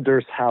 Now, Fred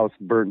Durst's house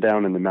burnt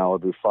down in the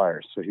Malibu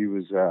fires, so he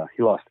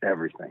lost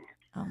everything.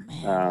 Oh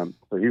man.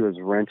 So he was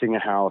renting a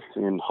house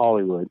in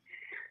Hollywood,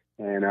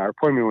 and our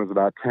appointment was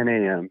about 10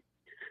 a.m.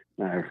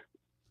 I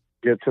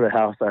get to the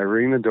house. I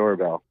ring the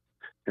doorbell,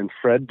 and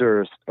Fred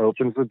Durst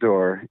opens the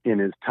door in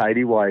his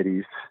tidy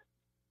whities,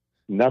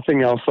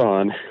 nothing else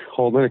on,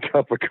 holding a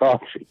cup of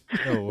coffee.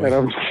 No way. And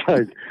I'm just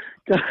like,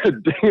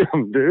 God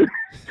damn, dude.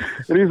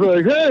 And he's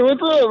like, hey,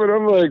 what's up? And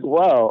I'm like,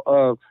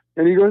 wow.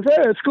 And he goes,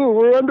 hey, it's cool.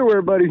 We're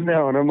underwear buddies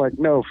now. And I'm like,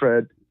 no,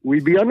 Fred,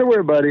 we'd be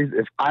underwear buddies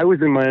if I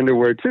was in my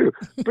underwear too.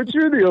 But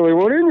you're the only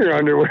one in your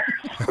underwear.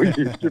 So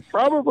you should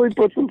probably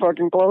put some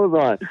fucking clothes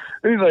on.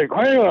 And he's like,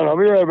 hang on, I'll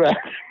be right back.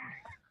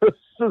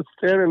 Just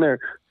standing there,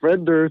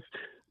 Fred Durst,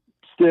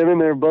 standing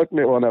there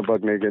not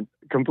buck naked,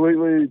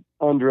 completely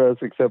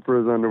undressed except for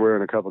his underwear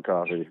and a cup of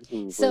coffee.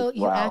 So like,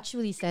 you wow.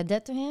 actually said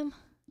that to him?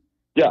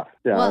 Yeah.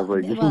 Well, I was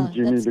like, well,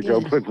 you need that's to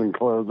go good. put some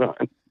clothes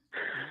on.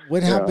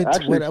 What happened?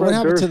 Actually, What Fred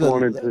happened to Durst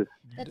wanted the? to-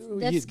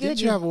 That's good.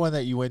 Did you have one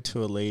that you went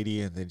to a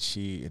lady and then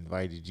she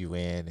invited you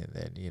in and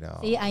then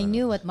See, I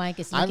knew what Mike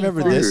is looking I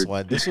remember for. this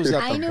one. This was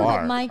at I the knew bar.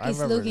 what Mike I is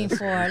remember looking this.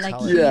 for. I'm Like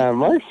telling you. Yeah,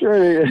 Mike's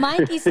trying to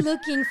Mike is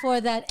looking for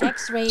that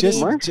X-rated.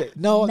 Just, Mike-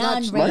 no,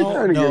 non-rated. Mike's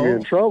trying to get me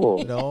in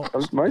trouble. No,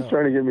 Mike's no.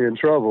 trying to get me in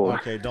trouble.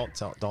 Okay,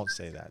 don't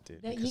say that,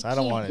 dude. No, you Because I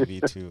don't want to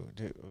be too.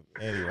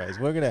 Anyways,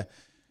 we're gonna.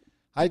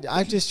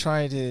 I'm just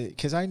trying to,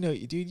 because I know,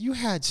 dude. You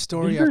had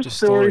story These are after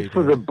story. stories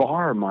for dude. the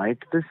bar,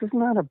 Mike. This is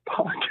not a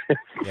podcast.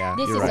 Yeah,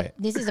 This you're is right.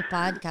 this is a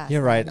podcast.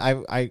 You're right.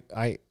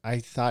 I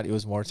thought it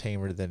was more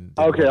tamer than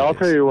Okay, what I'll it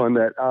tell is. you one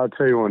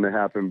that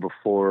happened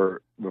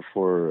before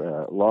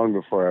long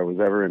before I was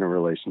ever in a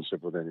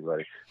relationship with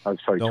anybody. I was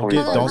probably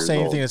 25 Don't years say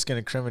old. anything that's going to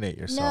incriminate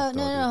No, yourself.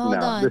 no, though, no. Hold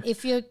No, on. this-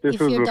 If your This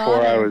was your before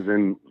daughter, I was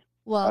in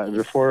well, I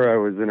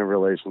was in a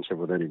relationship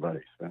with anybody.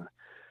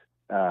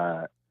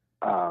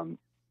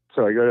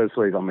 So I go to this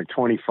place. I'm like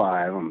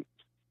 25. I'm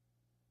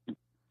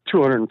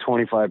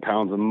 225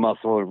 pounds of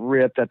muscle,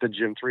 ripped at the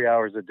gym 3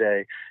 hours a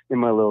day in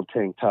my little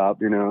tank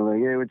top. You know, like,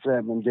 hey, what's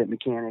up? I'm Jet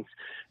Mechanics.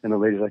 And the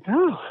lady's like,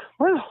 oh,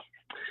 well,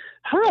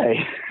 hi.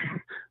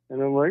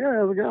 And I'm like, hey,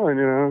 how's it going?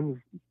 You know,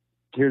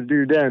 here's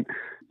your dent.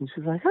 And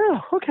she's like, oh,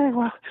 okay,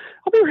 well,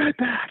 I'll be right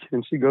back.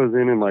 And she goes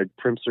in and like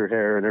primps her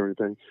hair and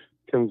everything,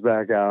 comes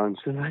back out, and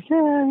she's like, yeah,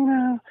 you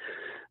know,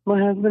 my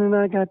husband and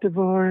I got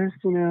divorced,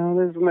 you know,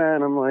 this and that.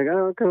 And I'm like,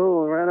 oh,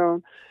 cool, right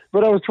on.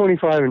 But I was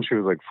 25 and she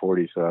was like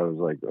 40, so I was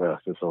like, ugh,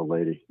 this old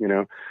lady, you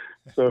know.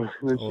 So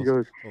then she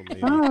goes, Old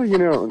lady. oh, you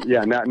know,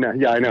 yeah,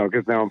 I know,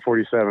 because now I'm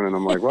 47 and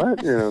I'm like,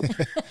 what, you know.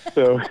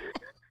 So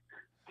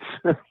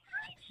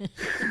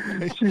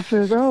she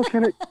says, oh,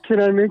 can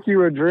I make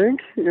you a drink,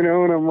 you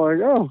know? And I'm like,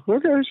 oh,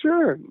 okay,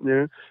 sure,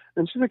 yeah.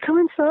 And she's like, come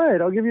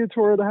inside, I'll give you a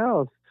tour of the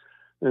house.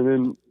 And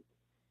then,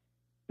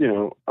 you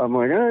know, I'm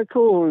like, all right,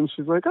 cool. And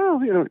she's like,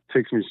 oh, you know,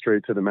 takes me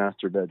straight to the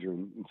master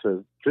bedroom and says,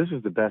 this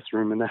is the best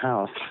room in the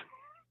house.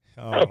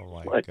 Oh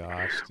my like,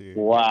 gosh, dude.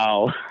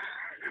 Wow.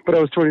 But I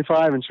was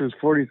 25 and she was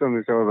 40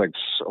 something, so I was like,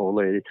 shh, old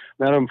lady.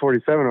 Now that I'm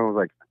 47, I was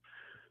like,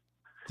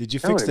 Did you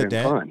that fix would've the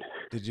been dent? fun.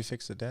 Did you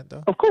fix the dent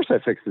though? Of course I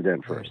fixed the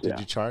dent first, Did yeah.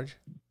 you charge?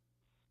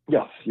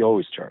 Yes, you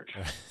always charge.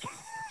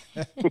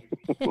 You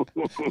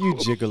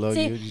gigolo,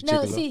 see, you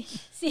no, gigolo.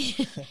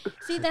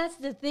 see, that's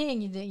the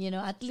thing. You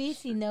know, at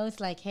least he knows,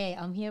 like, hey,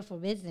 I'm here for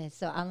business,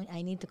 so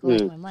I need to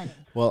collect my money.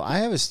 Well, I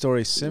have a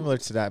story similar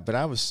to that, but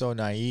I was so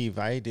naive.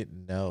 I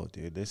didn't know,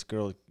 dude. This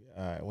girl,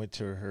 I went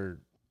to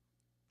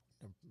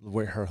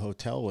where her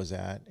hotel was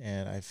at,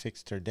 and I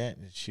fixed her dent,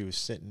 and she was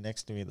sitting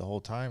next to me the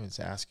whole time and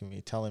asking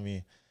me, telling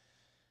me,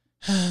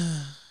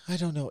 I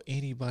don't know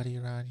anybody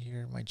around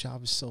here. My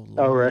job is so lonely.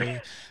 Oh,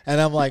 right. And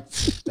I'm like,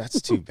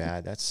 that's too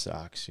bad. That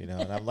sucks, you know.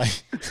 And I'm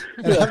like,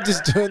 and I'm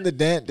just doing the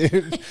dent,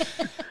 dude.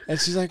 And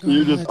she's like,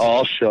 You just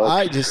all shook.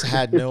 I just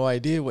had no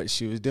idea what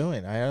she was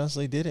doing. I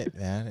honestly didn't,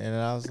 man. And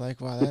I was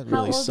like, wow, that How really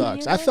old were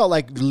sucks. you I then? felt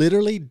like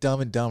literally Dumb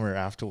and Dumber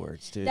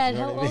afterwards, dude. Dad, You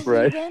know how what I old mean? were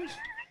you Right. then?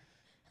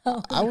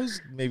 I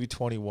was maybe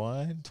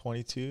 21,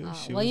 22.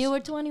 She Well, was you were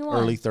 21.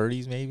 early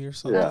 30s maybe or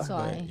something. Yeah. That's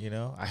why. But, you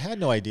know, I had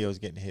no idea I was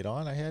getting hit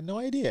on. I had no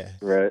idea.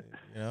 Right.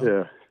 You know?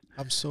 Yeah.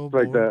 I'm so It's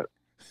like bored.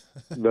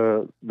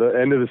 that. The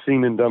end of the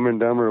scene in Dumb and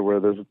Dumber where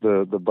there's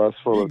the bus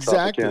full of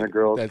Exactly. Tropicana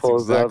girls That's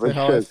pulls exactly up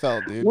how and I says,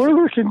 felt, dude. we're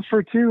looking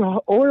for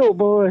two oil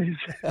boys.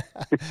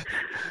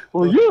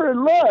 Well, you're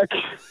in luck.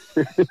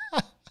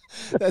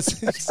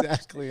 That's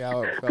exactly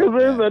how it felt. Because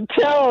there's man. a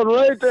town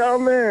right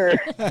down there.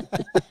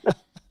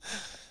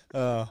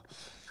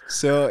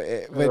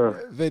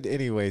 But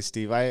anyway,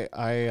 Steve, I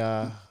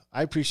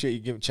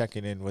appreciate you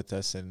checking in with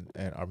us and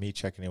or me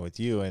checking in with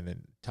you and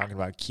then talking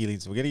about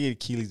Keeley's. We're gonna get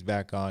Keeley's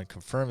back on,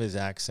 confirm his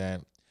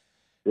accent,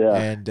 Yeah.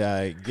 and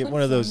get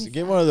one of those.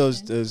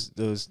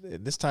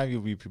 This time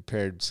you'll be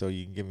prepared, so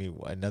you can give me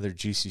another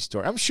juicy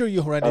story. I'm sure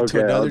you'll run into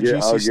another I'll juicy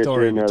get you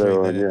story another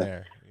between one, then and yeah.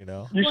 there. You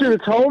know. You should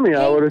have told me.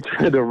 I would have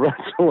tried to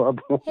rustle up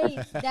one. Hey,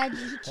 Dad,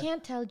 you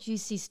can't tell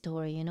juicy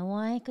story. You know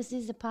why? Because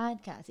this is a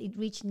podcast. It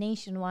reached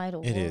nationwide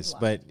or It is,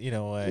 worldwide. but you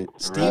know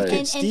what? Steve Right. can,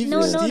 And Steve,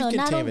 no, Steve no, can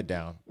not tame on- it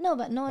down. No,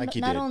 but no, Like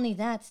you not did. only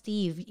that,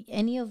 Steve.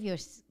 Any of your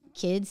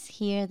kids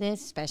hear this,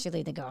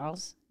 especially the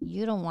girls,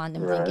 you don't want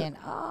them Right. thinking,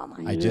 "Oh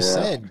my." I just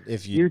Yeah. said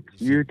if you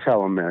You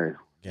tell them, Mary.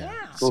 yeah.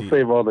 We'll see,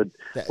 save all the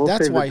we'll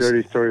that's save why the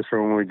dirty stories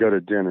for when we go to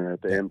dinner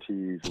at the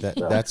MTEs.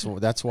 And stuff.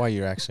 that's why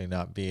you're actually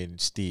not being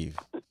Steve.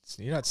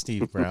 You're not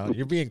Steve Brown.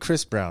 You're being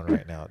Chris Brown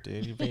right now,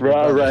 dude. You're being your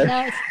Right, brother. right.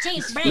 No, it's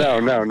James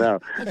Brown. No.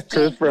 It's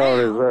Chris James Brown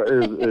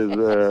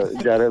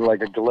is got it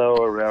like a glow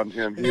around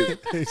him. He's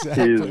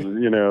Exactly.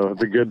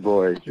 the good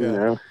boy. You Yeah.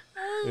 know.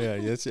 Yeah,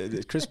 yes.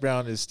 Chris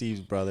Brown is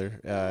Steve's brother.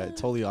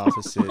 Totally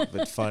opposite,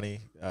 but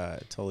funny.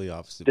 Totally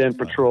opposite. but Den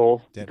funny.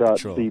 Patrol. Den dot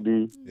Patrol.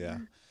 CB. Yeah.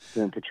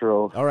 Den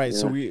Patrol. All right,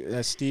 so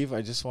Yeah. Steve,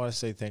 I just want to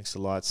say thanks a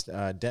lot.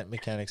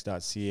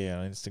 Dentmechanics.ca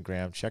on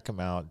Instagram. Check him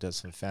out. Does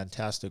some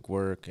fantastic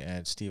work.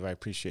 And Steve, I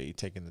appreciate you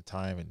taking the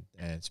time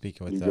and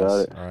speaking with You got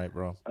us. it. All right,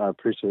 bro. I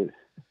appreciate it.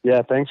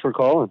 Yeah, thanks for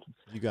calling.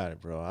 You got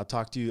it, bro. I'll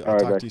talk to you. All I'll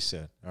right, talk bye. to you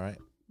soon. All right.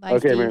 Bye,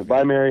 Okay, Steve. Mary.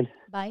 Bye, Mary.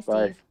 Bye,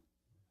 Bye.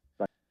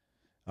 Steve.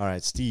 All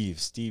right,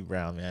 Steve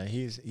Brown, man.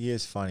 He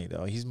is funny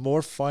though. He's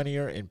more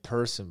funnier in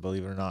person,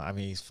 believe it or not. I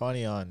mean, he's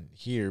funny on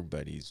here,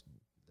 but he's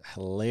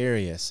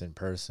hilarious in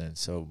person.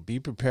 So be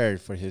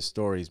prepared for his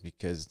stories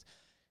because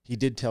he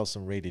did tell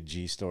some rated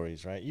G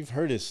stories, right? You've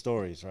heard his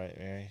stories, right,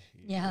 Mary?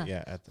 Yeah.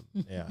 Yeah.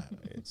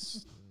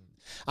 It's.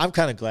 I'm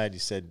kind of glad you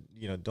said,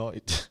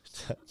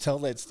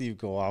 don't let Steve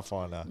go off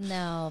on.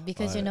 No,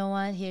 because you Alright. know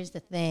what? Here's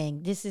the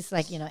thing. This is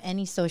like,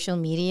 any social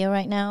media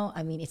right now.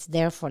 I mean, it's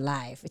there for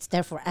life. It's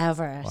there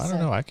forever. Well, I don't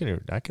know. I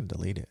can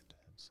delete it.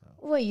 So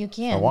Well, you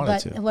can.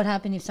 wanted But to. what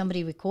happened if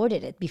somebody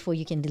recorded it before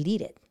you can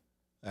delete it?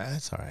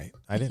 that's all right.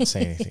 I didn't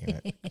say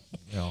anything.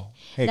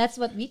 Hey, That's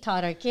what we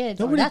taught our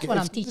kids. Or nobody that's what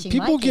if I'm teaching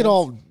people my get kids.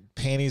 all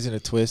panties in a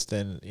twist,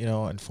 and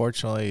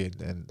unfortunately,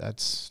 and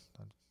that's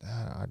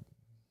I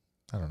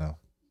don't know.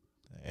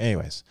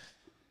 Anyways,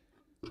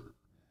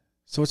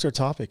 so what's our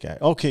topic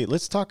at? Okay,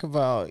 let's talk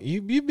about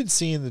you've been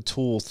seeing the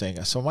tool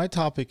thing. So my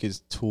topic is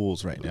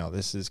tools right now.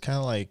 This is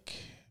kind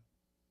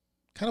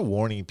of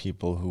warning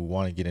people who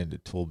want to get into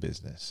tool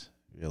business.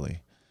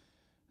 Really,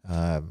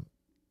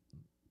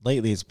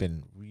 lately it's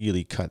been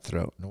really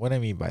cutthroat. And what I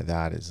mean by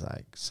that is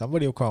like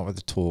somebody will come out with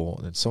a tool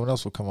and then someone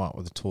else will come out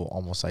with a tool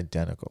almost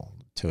identical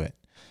to it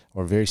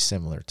or very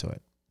similar to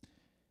it.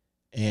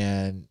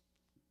 And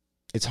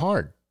it's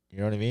hard. You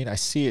know what I mean? I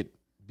see it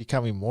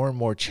becoming more and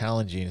more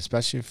challenging,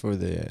 especially for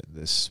the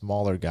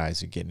smaller guys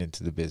who are getting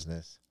into the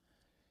business.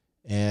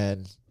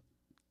 And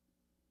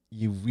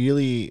I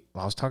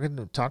was talking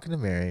to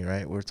Mary,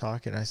 right? We're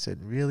talking, I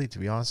said, really, to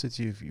be honest with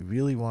you, if you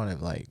really want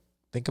to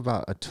think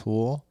about a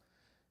tool,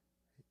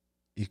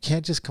 you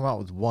can't just come out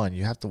with one.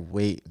 You have to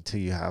wait until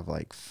you have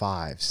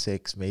 5,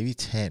 6, maybe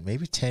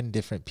 10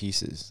 different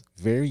pieces,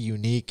 very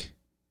unique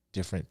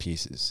different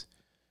pieces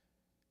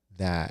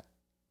that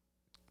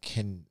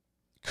can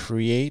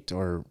create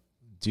or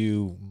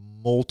do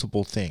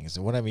multiple things.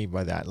 And what I mean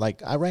by that,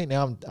 right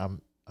now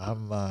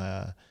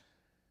I'm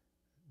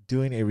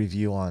doing a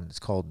review on, it's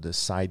called the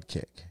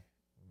Sidekick.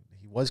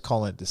 He was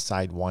calling it the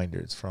Sidewinder.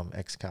 It's from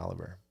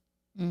Excalibur.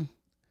 Mm.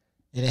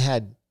 And it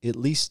had at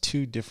least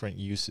 2 different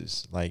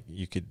uses. Like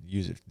you could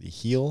use it for the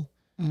heel,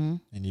 Mm-hmm.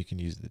 and you can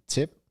use the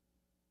tip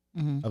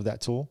Mm-hmm. of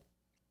that tool.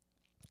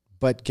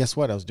 But guess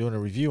what? I was doing a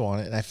review on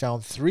it, and I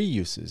found 3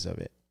 uses of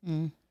it.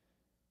 Mm-hmm.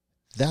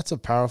 That's a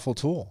powerful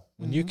tool.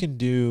 When you Mhm. can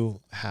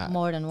do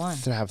More than one.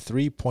 to have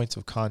 3 points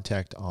of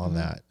contact on Mhm.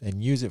 that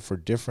and use it for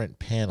different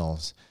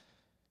panels,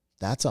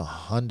 that's a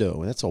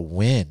hundo. That's a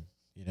win.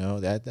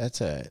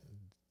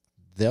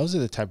 Those are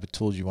the type of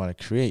tools you want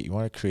to create. You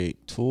want to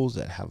create tools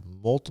that have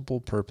multiple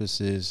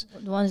purposes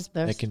One is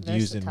that can be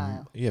used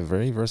versatile.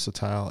 very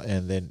versatile,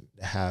 and then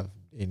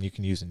you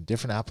can use in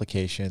different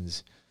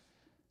applications.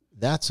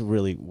 That's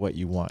really what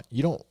you want.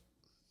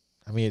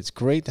 It's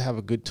great to have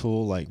a good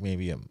tool, like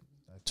maybe a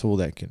tool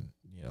that can,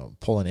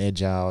 pull an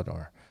edge out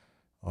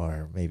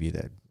or maybe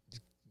that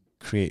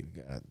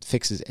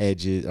fixes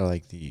edges or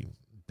like the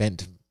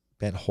bent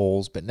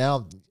holes. But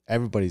now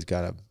everybody's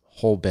got a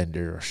hole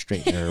bender or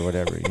straightener or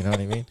whatever. You know what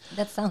I mean?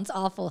 That sounds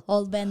awful.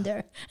 Hole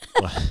bender.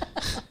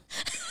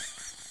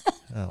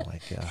 Oh my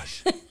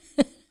gosh.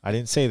 I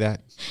didn't say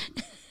that.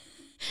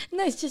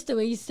 No, it's just the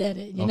way you said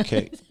it. You know?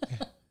 Okay.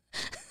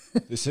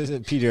 This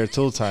isn't PDR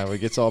tool time where it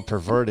gets all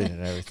perverted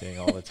and everything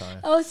all the time.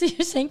 Oh, so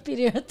you're saying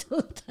Peter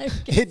tool time?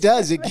 It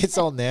does. It gets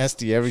all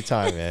nasty every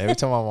time, man. Every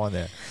time I'm on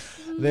there.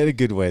 In a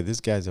good way. This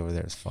guy's over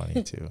there is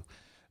funny too.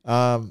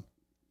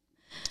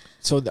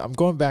 So I'm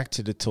going back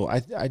to the tool.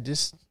 I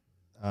just,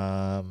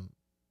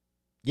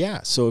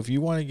 yeah. So if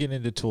you want to get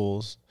into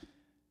tools,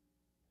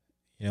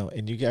 you know,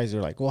 and you guys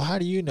are like, well, how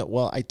do you know?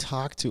 Well, I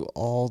talk to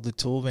all the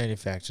tool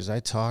manufacturers.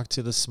 I talk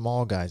to the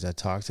small guys. I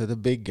talk to the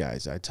big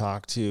guys. I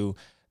talk to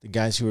the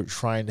guys who are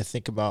trying to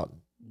think about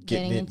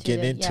getting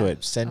into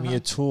it. Send me a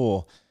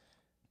tool.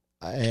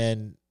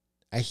 And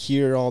I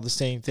hear all the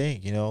same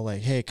thing, you know,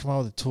 like, hey, come out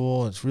with a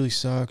tool and it really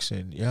sucks.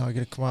 And, you know, I got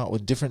to come out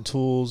with different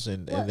tools.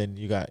 And then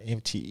you got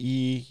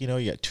MTE, you know,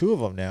 you got 2 of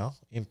them now,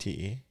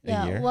 MTE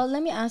a year. Well,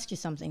 let me ask you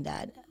something,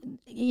 Dad.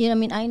 You know, I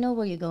mean, I know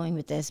where you're going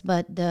with this,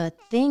 but the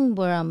thing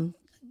where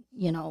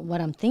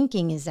what I'm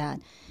thinking is that,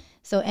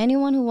 so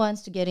anyone who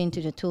wants to get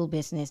into the tool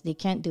business, they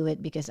can't do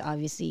it because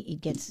obviously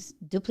it gets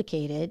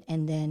duplicated.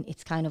 And then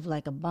it's kind of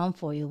like a bump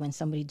for you when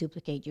somebody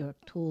duplicate your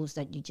tools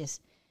that you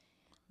just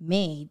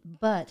made.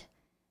 But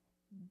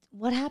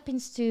what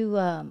happens to,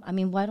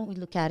 why don't we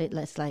look at it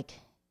less like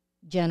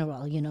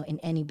general, you know, in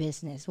any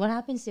business? What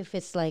happens if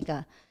it's like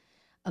a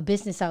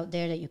business out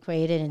there that you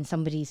created and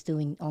somebody's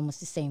doing almost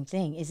the same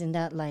thing? Isn't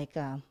that like,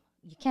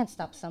 you can't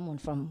stop someone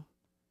from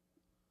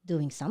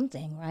doing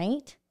something,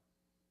 right?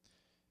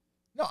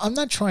 No, I'm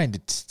not trying to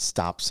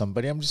stop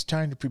somebody. I'm just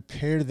trying to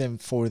prepare them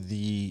for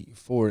the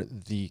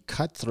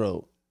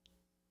cutthroat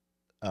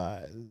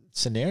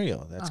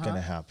scenario that's going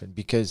to happen.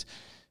 Because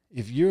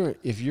if you're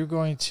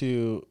going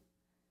to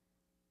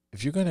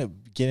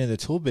get in the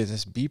tool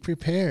business, be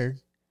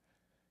prepared.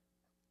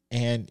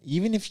 And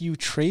even if you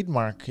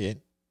trademark it,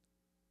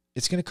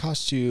 it's going to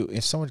cost you,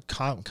 if someone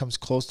comes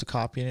close to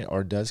copying it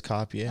or does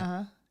copy it,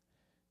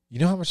 you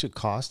know how much it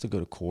costs to go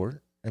to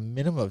court? A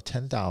minimum of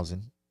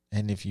 $10,000.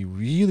 And if you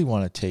really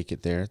want to take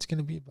it there, it's going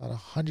to be about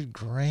 $100,000,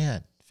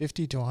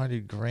 $50,000 to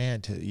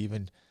 $100,000 to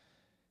even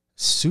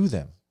sue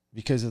them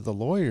because of the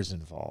lawyers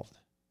involved.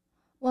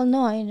 Well,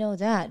 no, I know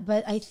that.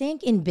 But I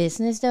think in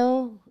business,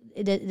 though,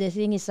 the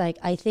thing is, like,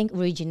 I think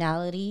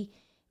originality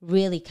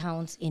really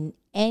counts in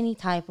any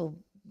type of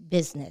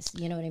business.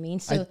 You know what I mean?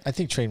 So I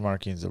think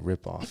trademarking is a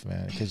ripoff,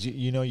 man, because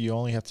you know you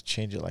only have to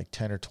change it like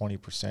 10 or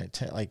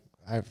 20%. Like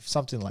I have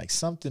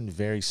something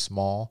very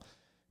small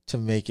to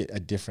make it a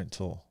different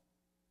tool,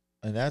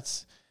 and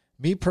that's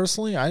me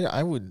personally.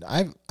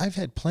 I've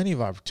had plenty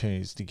of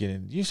opportunities to get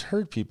in. You've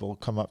heard people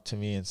come up to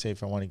me and say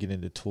if I want to get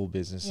into tool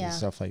business and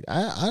stuff like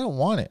that. I don't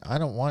want it. I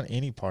don't want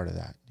any part of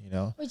that. You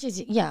know, which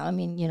is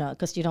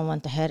because you don't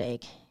want the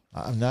headache.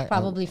 I'm not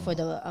probably for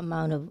the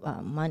amount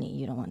of money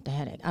you don't want the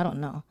headache. I don't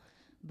know,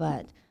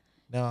 but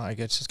no, I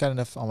just got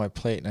enough on my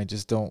plate, and I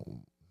just don't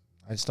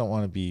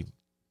want to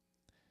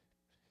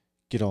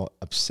get all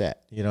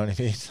upset. You know what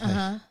I mean?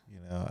 Like, you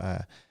know,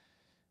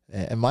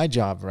 and my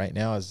job right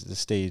now is to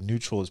stay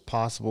neutral as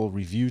possible,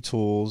 review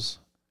tools,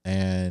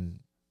 and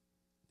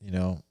you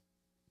know,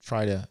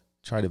 try to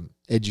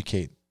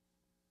educate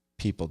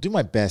people. Do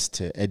my best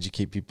to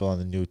educate people on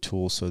the new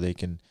tools so they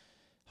can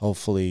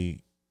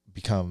hopefully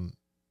become,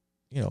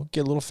 you know, get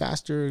a little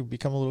faster,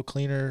 become a little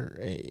cleaner.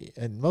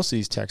 And most of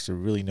these techs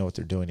really know what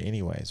they're doing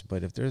anyways.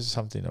 But if there's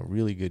a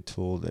really good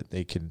tool that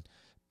they can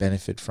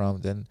benefit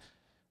from, then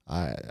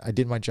I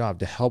did my job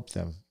to help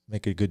them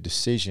make a good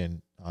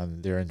decision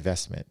on their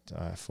investment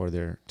for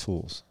their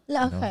tools.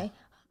 Okay.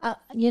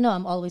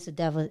 I'm always a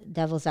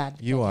devil's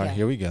advocate. You are.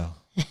 Here we go.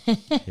 Here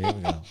we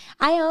go.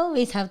 I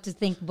always have to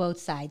think both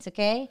sides,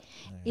 okay?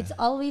 Yeah. It's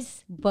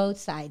always both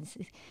sides.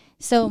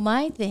 So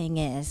my thing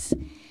is,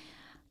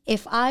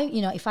 if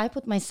I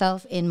put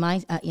myself in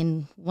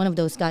in one of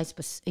those guys,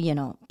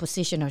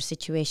 position or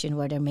situation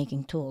where they're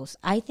making tools,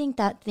 I think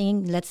that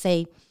thing, let's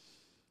say,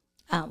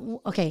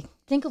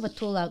 think of a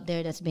tool out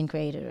there that's been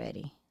created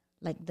already,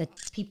 like that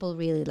people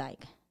really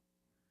like.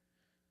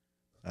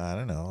 I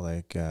don't know,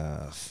 like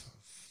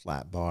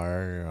flat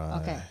bar.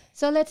 Okay,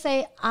 so let's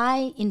say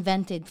I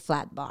invented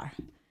flat bar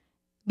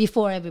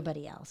before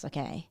everybody else,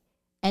 okay?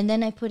 And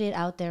then I put it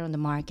out there on the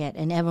market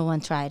and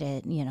everyone tried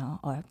it,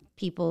 or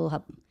people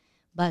have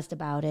buzzed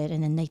about it,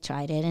 and then they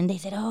tried it and they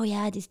said, oh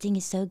yeah, this thing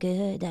is so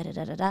good,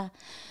 da-da-da-da-da.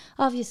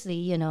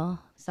 Obviously,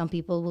 some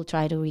people will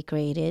try to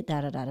recreate it,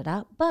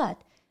 da-da-da-da-da.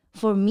 But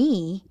for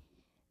me,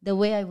 the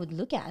way I would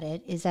look at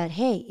it is that,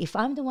 hey, if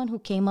I'm the one who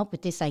came up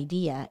with this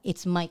idea,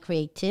 it's my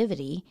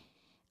creativity.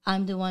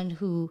 I'm the one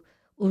who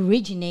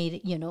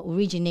originated,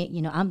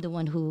 I'm the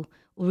one who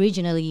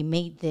originally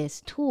made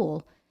this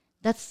tool.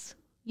 That's,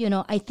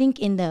 I think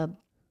in the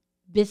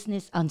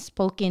business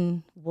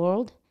unspoken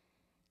world,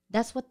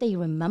 that's what they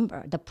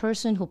remember, the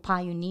person who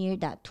pioneered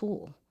that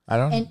tool.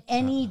 And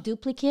any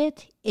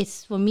duplicate,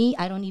 it's, for me,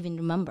 I don't even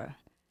remember.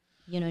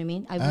 You know what I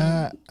mean?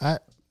 I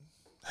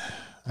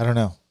don't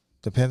know.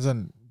 Depends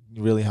on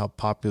really how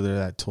popular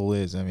that tool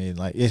is. I mean,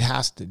 like, it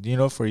has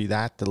to, for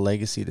that, the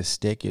legacy to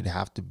stick, it'd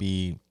have to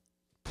be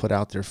put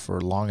out there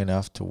for long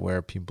enough to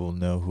where people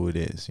know who it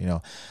is.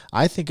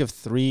 I think of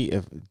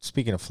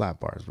speaking of flat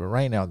bars, but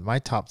right now, my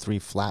top 3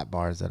 flat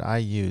bars that I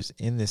use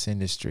in this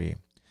industry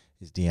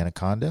is the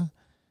Anaconda,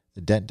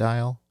 the Dent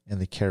Dial,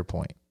 and the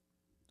CarePoint.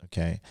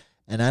 Okay.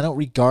 And I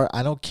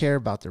don't care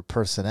about their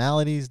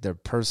personalities, their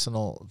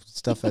personal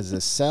stuff as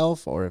a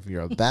self, or if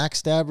you're a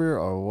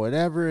backstabber or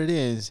whatever it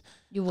is.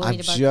 You're worried I'm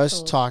about the just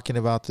tool. talking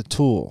about the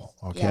tool.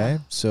 Okay. Yeah.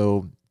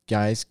 So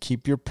guys,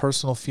 keep your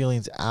personal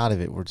feelings out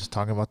of it. We're just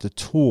talking about the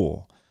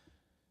tool.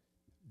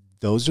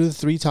 Those are the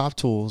 3 top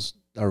tools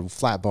or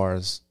flat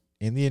bars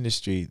in the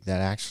industry that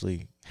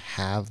actually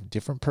have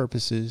different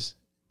purposes,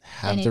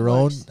 And it have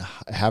works.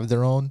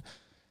 their own,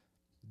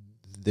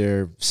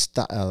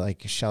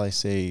 like, shall I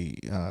say,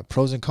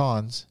 pros and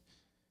cons,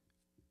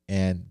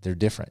 and they're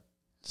different.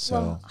 So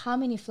Well, how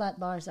many flat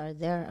bars are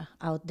there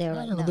out there I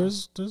right don't know. now?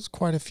 There's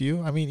quite a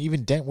few. I mean,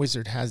 even Dent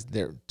Wizard has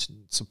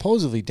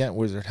supposedly Dent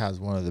Wizard has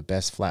one of the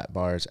best flat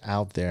bars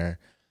out there,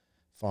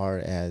 far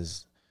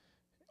as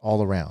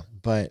all around.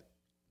 But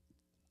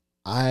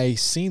I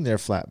seen their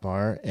flat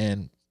bar,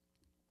 and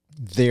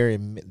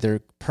they're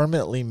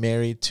permanently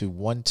married to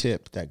one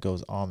tip that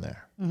goes on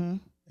there, Mm-hmm.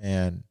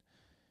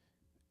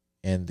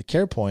 and the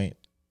CarePoint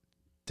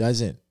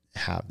doesn't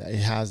have that. It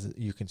has,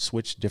 you can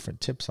switch different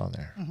tips on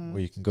there Mhm.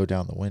 where you can go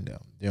down the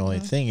window. The only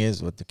Mhm. thing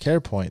is with the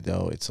CarePoint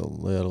though, it's a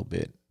little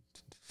bit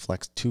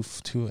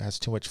has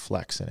too much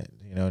flex in it.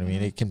 You know what I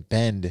mean? Mhm. It can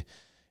bend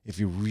if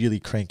you really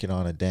crank it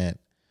on a dent.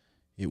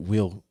 It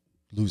will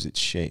lose its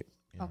shape.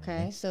 You know what I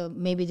Okay, mean? so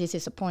maybe this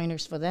is a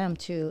pointers for them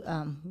to,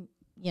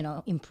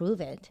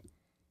 improve it.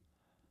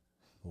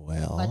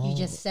 Well, What you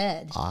just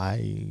said,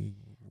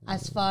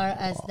 as far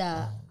as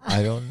the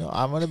I don't know.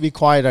 I'm going to be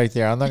quiet right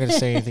there. I'm not going to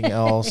say anything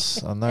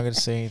else. I'm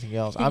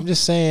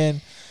just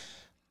saying,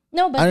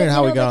 no, but I don't know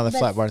how we but- got on the but-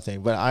 flat bar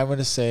thing, but I'm going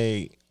to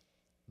say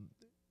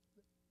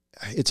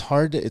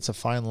it's a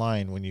fine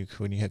line when you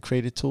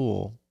create a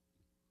tool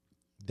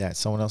that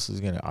someone else is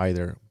going to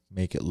either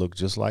make it look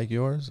just like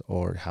yours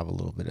or have a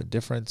little bit of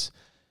difference.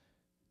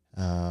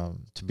 To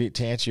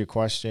answer your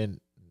question,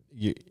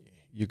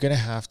 you're going to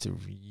have to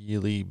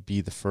really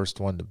be the first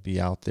one to be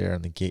out there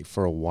on the gate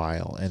for a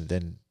while. And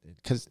then,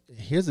 because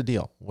here's the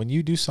deal. When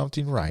you do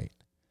something right,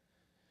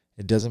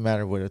 it doesn't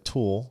matter what a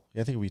tool,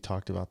 I think we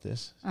talked about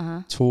this,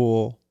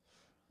 tool,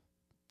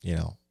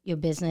 your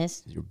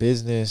business, your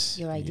business,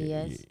 Your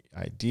ideas.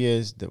 your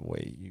ideas, the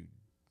way you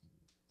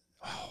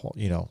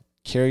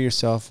carry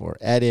yourself or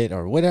edit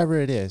or whatever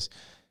it is.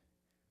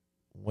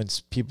 When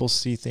people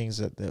see things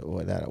that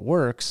it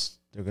works,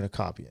 they're going to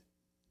copy it,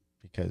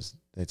 because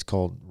it's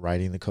called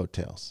riding the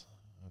coattails.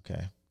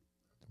 Okay,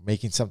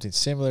 making something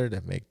similar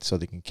so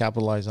they can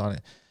capitalize on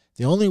it.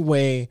 The only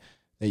way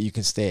that you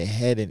can stay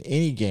ahead in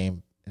any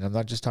game, and I'm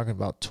not just talking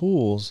about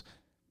tools,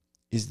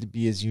 is to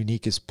be as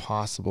unique as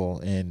possible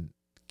and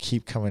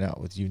keep coming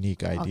out with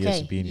unique ideas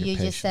and being your you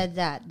patient. just said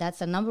that. That's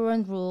the number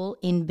one rule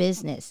in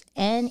business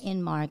and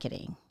in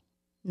marketing.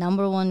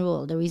 Number one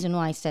rule. The reason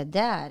why I said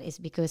that is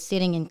because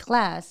sitting in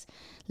class,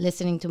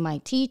 listening to my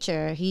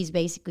teacher, he's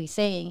basically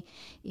saying,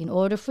 in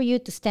order for you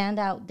to stand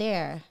out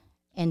there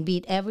and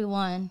beat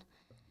everyone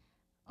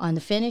on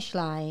the finish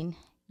line,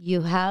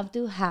 you have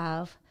to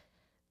have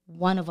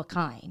one of a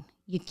kind.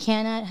 You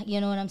cannot, you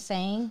know what I'm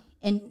saying?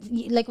 And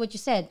like what you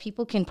said,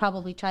 people can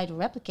probably try to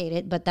replicate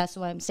it, but that's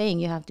what I'm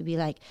saying. You have to be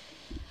like,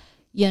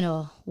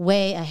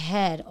 way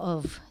ahead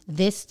of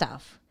this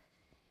stuff.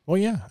 Well,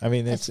 yeah. I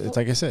mean, It's it's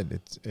like I said,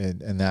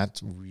 and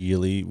that's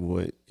really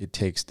what it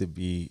takes to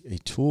be a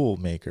tool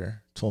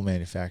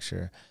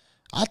manufacturer.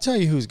 I'll tell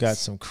you who's got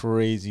some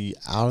crazy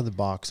out of the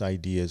box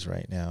ideas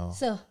right now.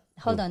 So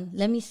hold on,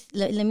 let me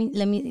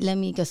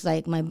because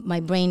like my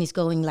brain is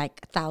going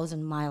like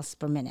 1,000 miles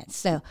per minute.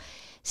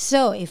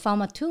 So if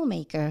I'm a tool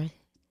maker,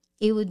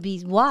 it would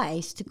be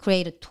wise to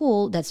create a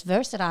tool that's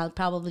versatile.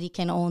 Probably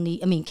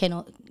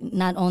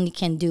not only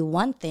can do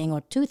one thing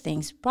or two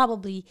things.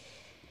 Probably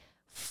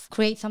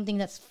create something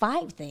that's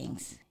 5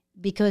 things,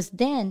 because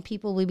then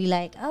people will be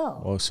like,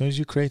 oh. Well, as soon as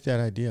you create that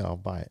idea, I'll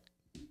buy it.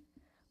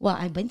 Well,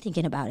 I've been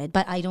thinking about it,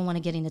 but I don't want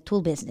to get in the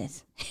tool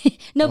business.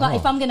 No, but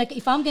if I'm gonna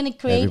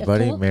create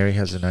Everybody, a tool, Mary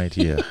has an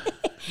idea.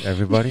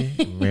 Everybody,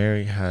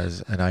 Mary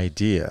has an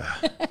idea.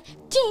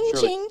 ching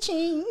ching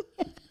ching.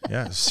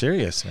 Yeah,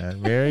 serious,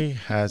 man. Mary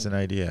has an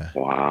idea.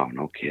 Wow,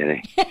 no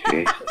kidding.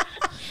 Jesus.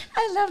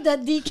 I love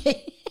that,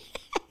 DK.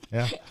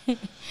 Yeah.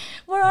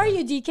 Where are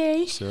you,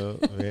 DK? So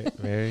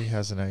Mary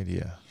has an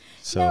idea.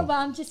 So No, but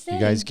I'm just saying.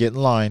 you guys get in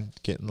line.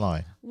 Get in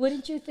line.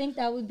 Wouldn't you think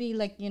that would be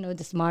like,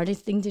 the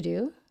smartest thing to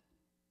do?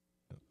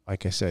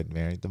 Like I said,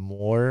 Mary, the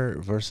more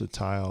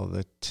versatile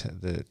the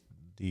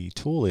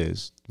tool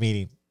is,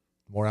 meaning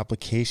more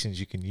applications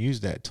you can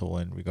use that tool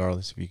in,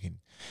 regardless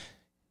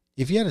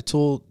if you had a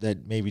tool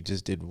that maybe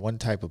just did one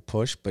type of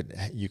push, but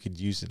you could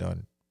use it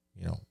on,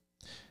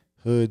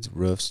 hoods,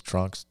 roofs,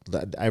 trunks,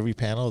 every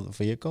panel of the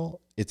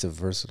vehicle, it's a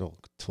versatile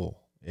tool.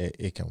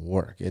 It can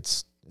work.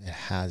 It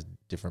has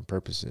different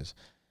purposes.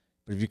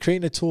 But if you're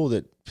creating a tool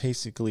that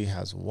basically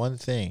has one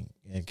thing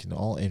and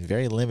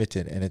very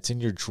limited, and it's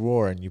in your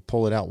drawer and you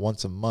pull it out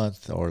once a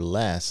month or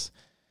less,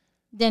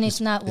 Then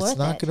it's not worth it. It's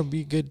not going to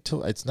be good.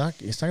 It's not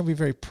going to be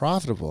very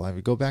profitable. I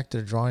would go back to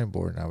the drawing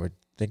board and I would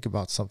think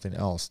about something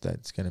else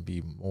that's going to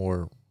be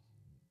more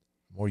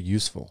more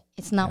useful.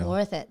 It's not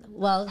worth it.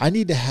 Well, I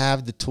need to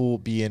have the tool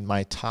be in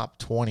my top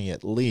 20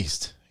 at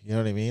least. You know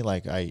what I mean?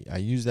 Like I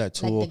use that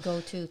tool, like the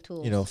go-to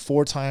tool.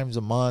 4 times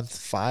a month,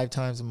 5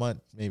 times a month,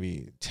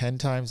 maybe 10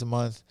 times a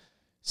month,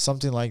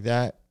 something like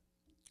that.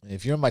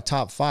 If you're in my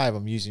top 5,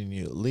 I'm using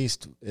you at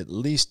least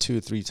 2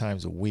 or 3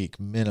 times a week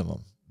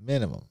minimum.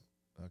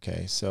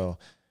 Okay, so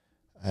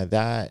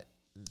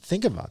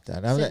think about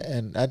that.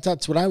 And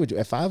that's what I would do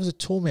if I was a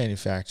tool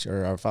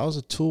manufacturer, or if I was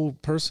a tool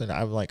person.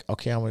 I'm like,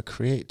 okay, I'm going to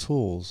create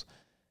tools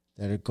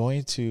that are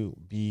going to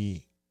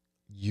be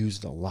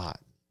used a lot,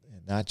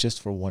 and not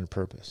just for one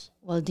purpose.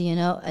 Well, do you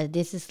know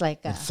this is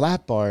like and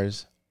flat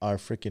bars are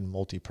freaking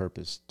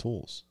multi-purpose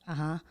tools.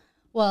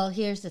 Well,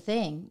 here's the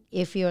thing: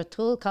 if you're a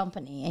tool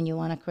company and you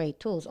want to create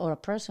tools, or a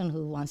person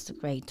who wants to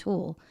create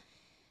tool,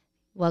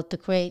 well, to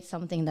create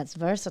something that's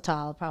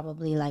versatile,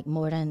 probably like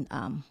more than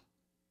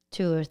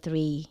 2 or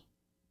 3,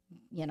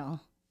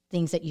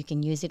 things that you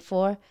can use it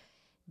for,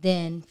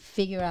 then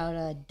figure out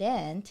a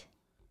dent.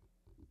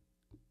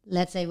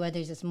 Let's say whether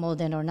it's a small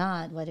dent or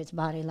not, whether it's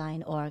body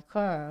line or a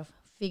curve,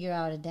 figure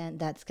out a dent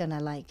that's going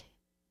to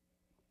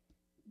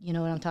you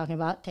know what I'm talking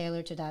about,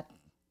 tailor to that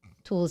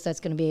tools that's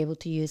going to be able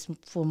to use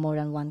for more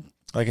than one.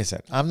 Like I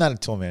said, I'm not a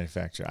tool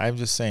manufacturer. I'm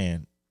just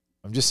saying,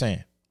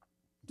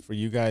 for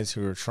you guys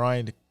who are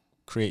trying to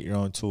create your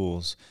own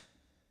tools,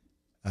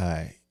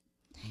 I'm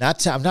not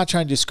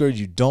trying to discourage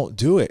you. Don't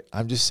do it.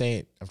 I'm just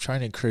saying, I'm trying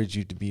to encourage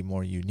you to be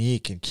more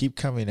unique and keep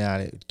coming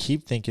at it.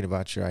 Keep thinking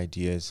about your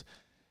ideas,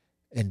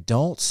 and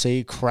don't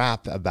say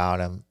crap about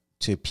them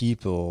to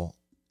people,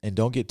 and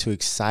don't get too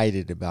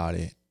excited about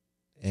it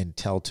and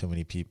tell too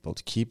many people.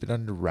 To keep it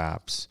under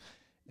wraps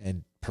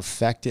and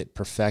perfect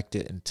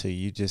it until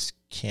you just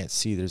can't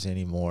see there's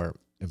any more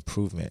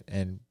improvement,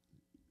 and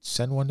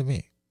send one to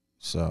me.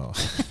 So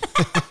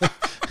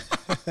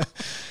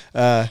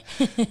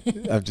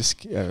I'm just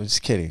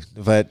kidding,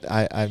 but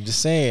I'm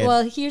just saying.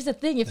 Well, here's the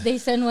thing: if they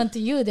send one to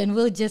you, then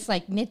we'll just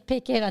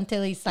nitpick it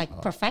until it's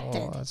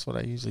perfected. Oh, that's what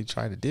I usually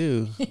try to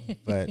do.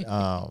 But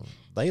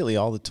lately,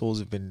 all the tools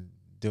have been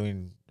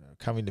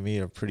coming to me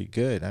are pretty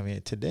good. I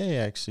mean,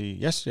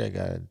 yesterday I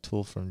got a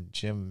tool from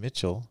Jim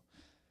Mitchell,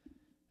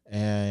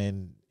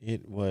 and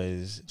it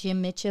was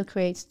Jim Mitchell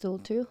creates tool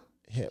too.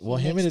 Well,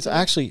 him and his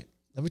actually.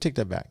 Let me take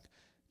that back.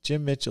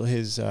 Jim Mitchell,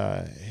 his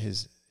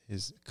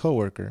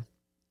coworker,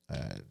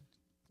 I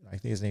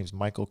think his name's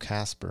Michael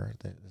Casper.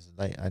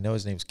 I know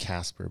his name's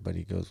Casper, but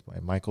he goes by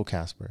Michael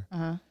Casper.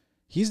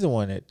 He's the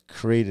one that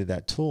created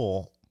that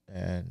tool,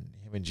 and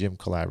him and Jim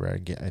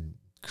collaborated and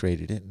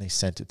created it, and they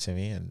sent it to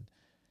me. And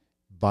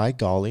by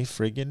golly,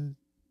 friggin',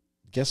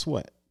 guess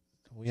what?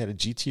 We had a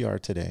GTR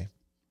today,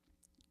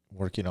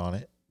 working on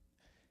it,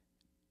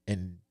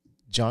 and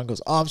John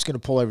goes, "Oh, I'm just going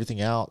to pull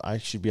everything out. I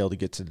should be able to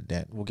get to the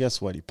dent." Well, guess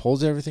what? He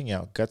pulls everything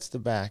out, guts the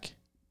back.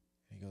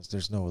 He goes,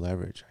 "There's no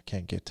leverage. I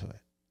can't get to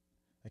it.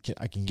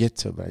 I can get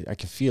to it, but I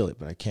can feel it,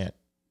 but I can't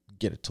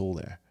get a tool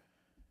there.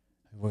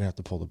 We're going to have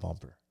to pull the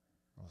bumper."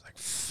 I was like,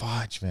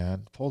 fudge,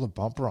 man. Pull the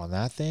bumper on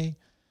that thing?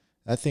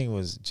 That thing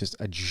was just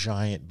a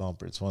giant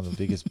bumper. It's one of the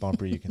biggest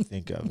bumper you can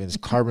think of. And it's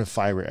carbon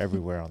fiber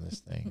everywhere on this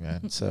thing,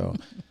 man. So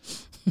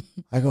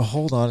I go,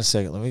 hold on a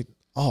second.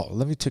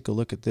 Let me take a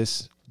look at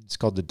this. It's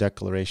called the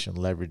Declaration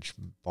Leverage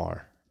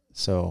Bar.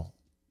 So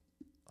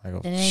I go,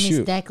 the name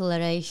is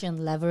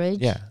Declaration Leverage?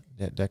 Yeah,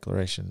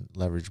 Declaration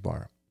Leverage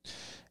Bar.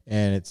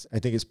 And I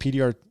think it's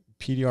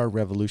PDR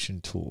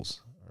Revolution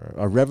Tools,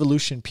 or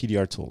Revolution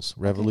PDR Tools,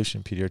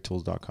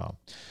 revolutionpdrtools.com.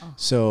 Oh.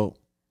 So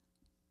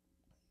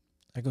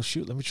I go,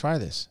 shoot, let me try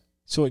this.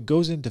 So it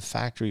goes into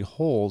factory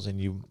holes,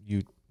 and you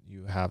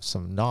have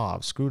some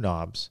knobs, screw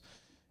knobs,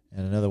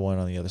 and another one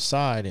on the other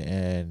side.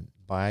 And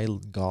by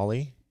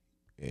golly,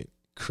 it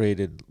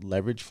created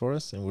leverage for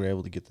us, and we were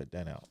able to get that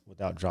dent out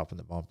without dropping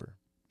the bumper.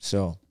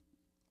 So,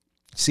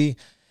 see,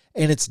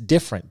 and it's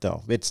different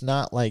though. It's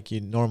not like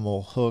your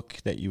normal hook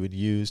that you would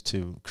use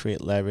to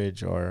create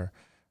leverage, or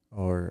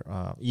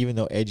even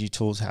though Edgy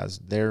Tools has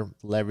their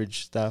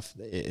leverage stuff,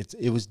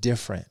 it was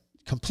different,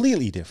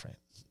 completely different,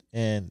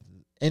 and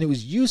it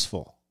was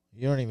useful.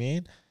 You know what I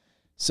mean?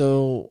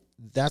 So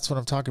that's what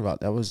I'm talking about.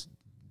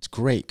 It's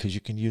great because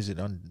you can use it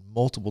on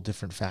multiple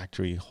different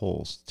factory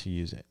holes to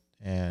use it,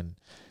 and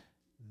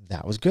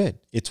that was good.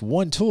 It's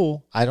one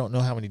tool. I don't know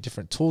how many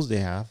different tools they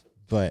have,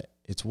 but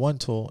it's one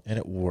tool and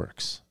it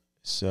works.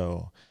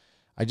 So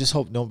I just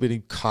hope nobody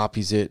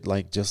copies it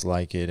just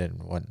like it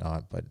and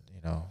whatnot. But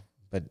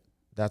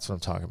that's what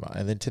I'm talking about.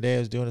 And then today I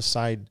was doing a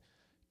side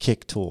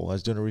kick tool. I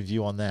was doing a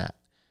review on that,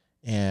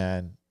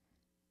 and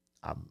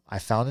I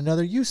found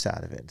another use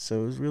out of it.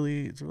 So it's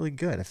really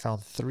good. I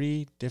found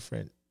 3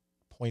 different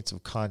points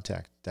of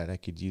contact that I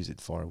could use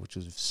it for, which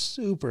was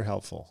super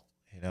helpful.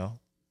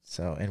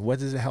 So, and what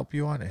does it help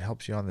you on? It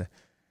helps you on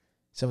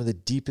some of the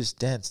deepest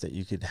dents that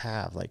you could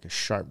have, like a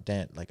sharp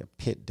dent, like a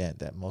pit dent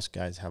that most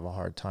guys have a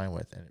hard time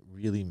with. And it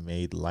really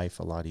made life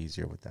a lot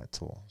easier with that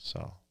tool.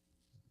 So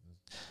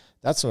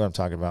that's what I'm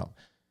talking about.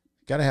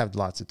 Got to have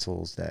lots of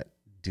tools that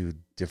do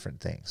different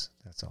things.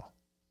 That's all.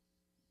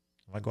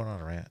 Am I going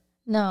on a rant?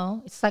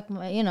 No, it's like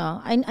I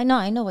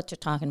know what you're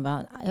talking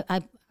about.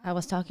 I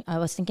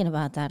was thinking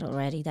about that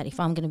already. That if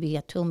I'm going to be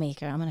a tool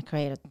maker, I'm going to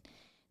create a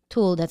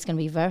tool that's going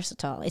to be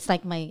versatile. It's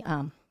like my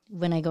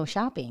when I go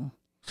shopping.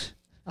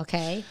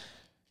 Okay.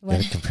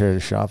 Gotta compare to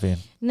shopping.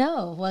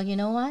 No, well, you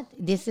know what?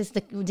 This is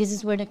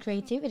where the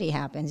creativity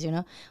happens.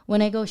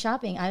 When I go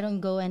shopping, I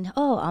don't go and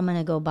I'm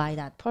gonna go buy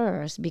that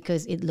purse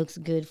because it looks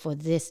good for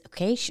this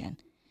occasion.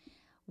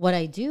 What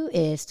I do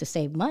is to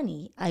save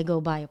money. I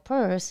go buy a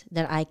purse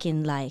that I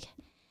can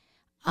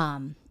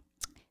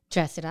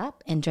dress it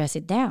up and dress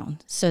it down,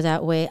 so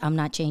that way I'm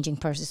not changing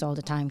purses all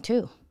the time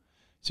too.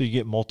 So you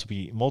get multiple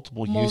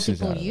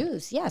uses out of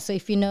it. Yeah. So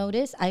if you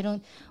notice,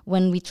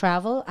 when we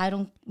travel,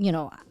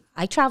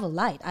 I travel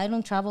light. I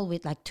don't travel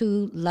with like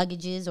 2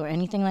 luggages or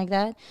anything like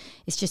that.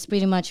 It's just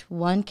pretty much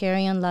 1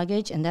 carry-on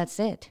luggage and that's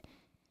it.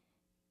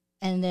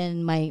 And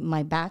then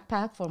my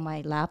backpack for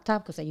my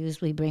laptop, because I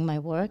usually bring my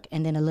work,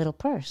 and then a little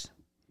purse.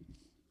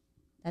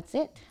 That's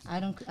it. I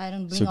don't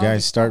bring. So all guys,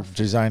 this start stuff.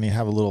 designing.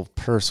 Have a little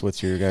purse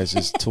with your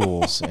guys'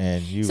 tools,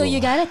 and you. So you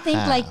will gotta think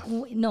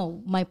have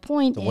no. My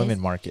point the is women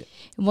market.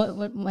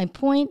 What my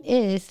point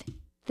is,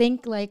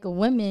 think like a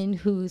woman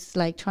who's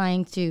like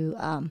trying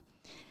to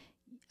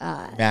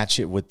Match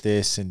it with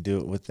this and do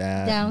it with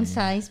that.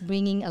 downsize,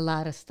 bringing a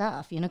lot of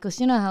stuff.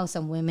 Because you know how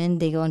some women,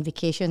 they go on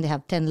vacation, they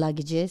have 10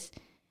 luggages.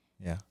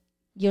 Yeah,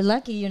 You're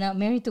lucky you're not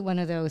married to one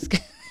of those.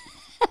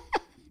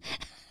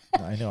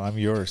 I know. I'm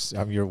yours.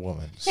 I'm your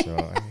woman. So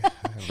I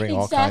bring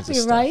all kinds of Exactly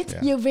stuff. right.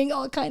 Yeah. You bring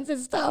all kinds of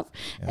stuff,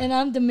 and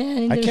I'm the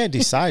man. In I the can't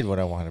decide what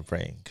I want to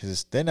bring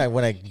because then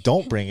when I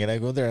don't bring it, I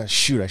go there.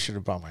 Shoot, I should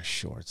have brought my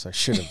shorts. I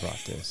should have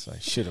brought this. I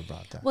should have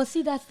brought that. Well,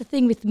 see, that's the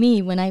thing with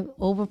me. When I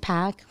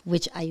overpack,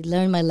 which I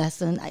learned my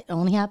lesson, it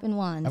only happened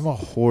once. I'm a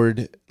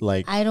hoard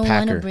I don't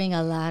want to packer. bring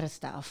a lot of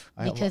stuff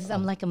because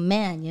I'm like a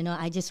man.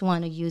 I just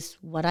want to use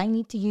what I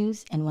need to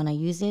use, and when I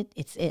use it,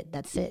 it's it.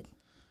 That's it.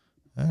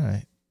 All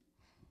right.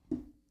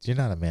 You're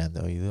not a man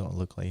though. You don't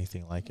look like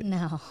anything like it.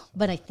 No,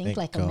 but I think Thank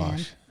like a man.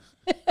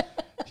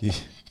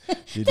 gosh.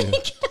 you do.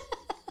 Thank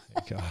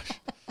gosh.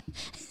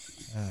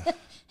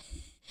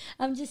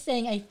 I'm just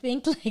saying, I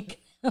think like.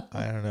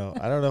 I don't know.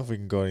 I don't know if we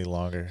can go any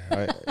longer.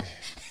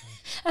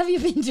 Have you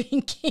been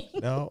drinking?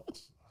 No.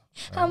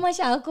 How much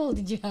alcohol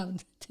did you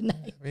have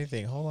tonight?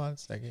 Anything. Hold on a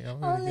second. I'm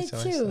gonna Only get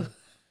some 2. stuff.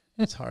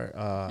 It's hard.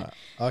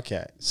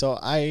 Okay. So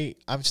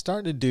I'm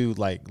starting to do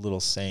like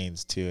little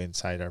sayings too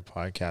inside our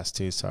podcast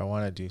too. So I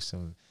want to do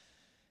some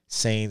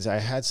sayings. I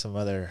had some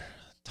other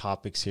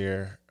topics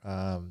here.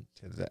 I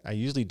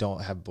usually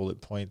don't have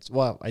bullet points.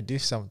 Well, I do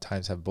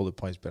sometimes have bullet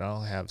points, but I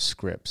don't have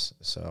scripts.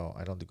 So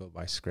I don't go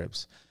by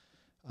scripts.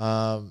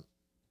 I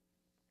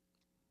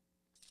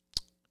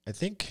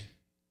think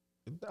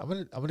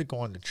I'm gonna go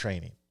on to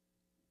training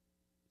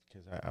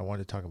because I want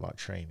to talk about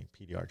training,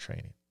 PDR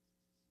training.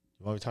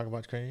 You want me to talk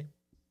about training?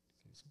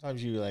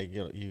 Sometimes you what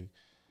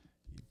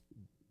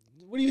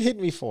are you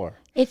hitting me for?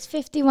 It's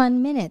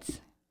 51 minutes.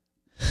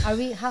 Are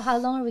we? How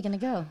long are we gonna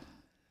go?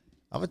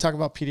 I'm gonna talk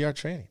about PDR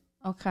training.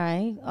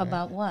 Okay,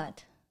 about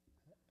what?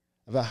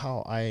 About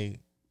how I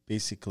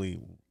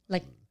basically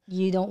Like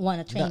you don't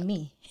want to train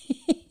me,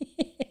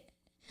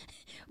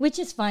 which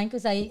is fine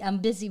because I'm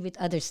busy with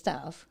other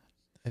stuff.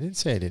 I didn't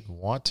say I didn't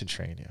want to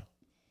train you.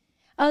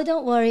 Oh,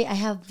 don't worry. I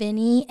have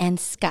Vinny and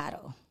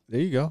Scotto. There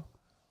you go.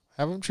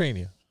 Have them train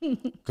you.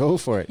 Go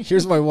for it.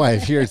 Here's my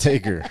wife. Here,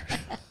 take her.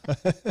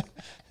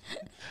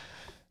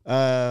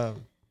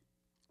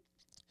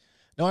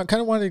 No, I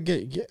kind of wanted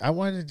to I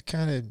wanted to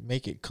kind of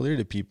make it clear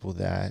to people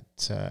that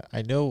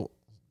I know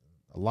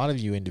a lot of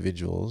you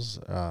individuals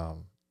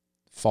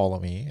follow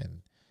me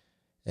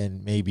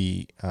and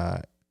maybe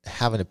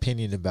have an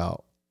opinion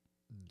about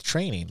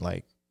training,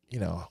 like,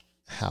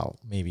 how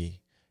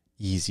maybe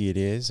easy it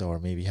is or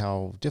maybe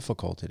how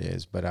difficult it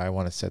is. But I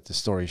want to set the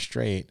story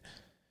straight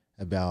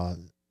about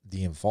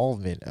the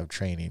involvement of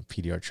training,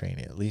 PDR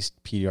training, at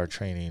least PDR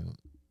training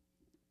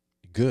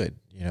good,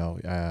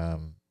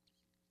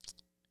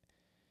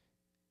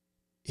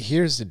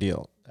 here's the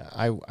deal.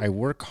 I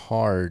work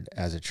hard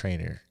as a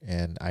trainer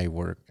and I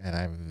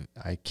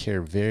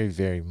care very,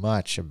 very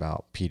much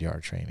about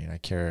PDR training. I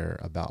care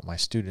about my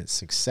students'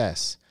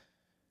 success.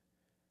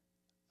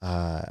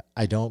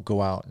 I don't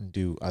go out and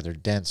do other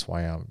dents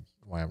while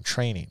I'm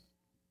training.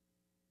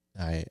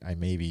 I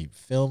maybe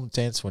film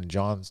dents when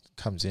John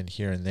comes in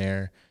here and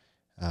there.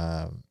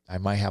 I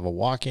might have a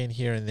walk-in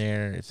here and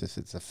there. If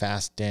it's a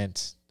fast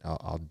dent,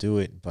 I'll do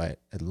it. But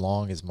as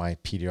long as my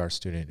PDR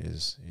student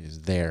is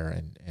there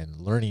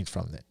and learning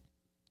from it,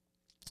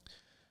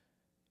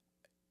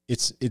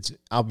 it's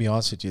I'll be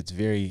honest with you, it's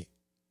very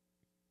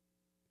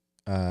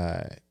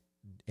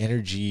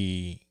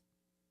energy.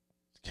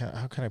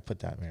 How can I put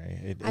that, Mary?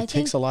 It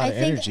takes a lot of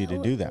energy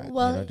to do that.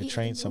 To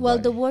train somebody. Well,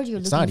 the word you're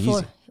looking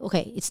for.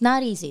 Okay, it's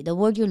not easy. The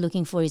word you're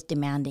looking for is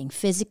demanding,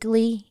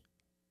 physically,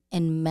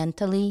 and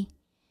mentally,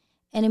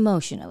 and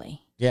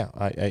emotionally. Yeah,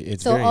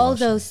 it's so very all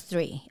emotional. those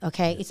 3.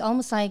 Okay, it's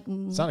almost like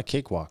It's not a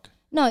cakewalk.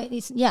 No,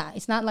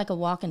 it's not like a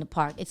walk in the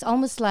park. It's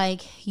almost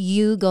like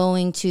you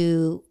going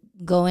to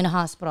go in a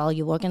hospital.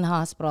 You work in the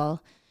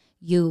hospital.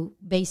 You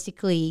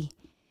basically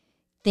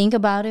think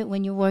about it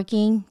when you're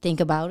working, think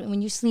about it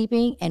when you're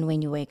sleeping, and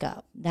when you wake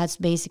up. That's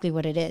basically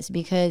what it is.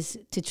 Because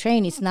to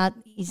train,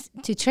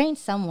 to train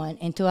someone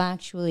and to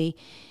actually,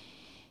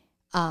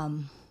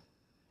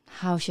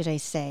 how should I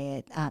say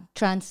it?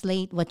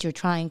 Translate what you're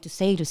trying to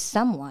say to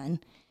someone,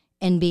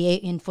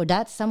 and for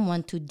that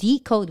someone to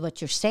decode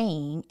what you're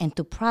saying and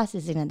to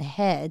process it in the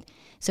head,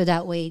 so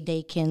that way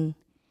they can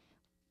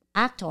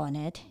act on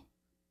it.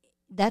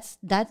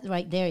 That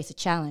right there is a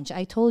challenge.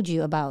 I told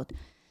you about.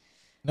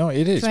 No,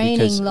 it is training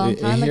because long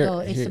time ago.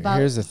 It's about.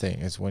 Here's the thing: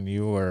 is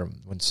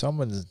when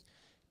someone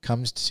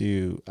comes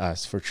to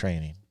us for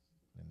training,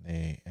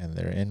 and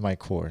they're in my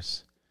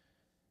course,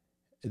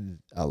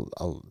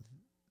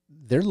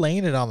 they're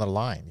laying it on the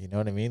line. You know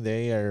what I mean?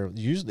 They are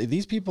usually,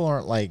 these people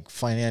aren't like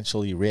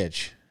financially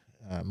rich.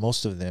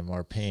 Most of them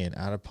are paying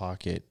out of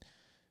pocket.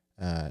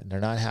 They're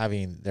not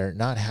having. It's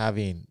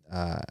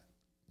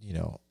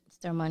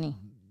their money.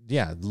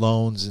 Yeah,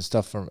 loans and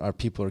stuff from our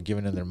people are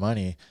giving them their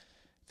money.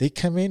 They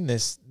come in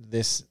this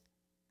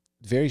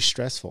very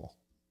stressful,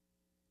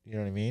 you know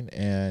what I mean,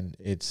 and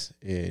it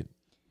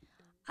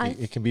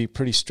can be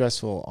pretty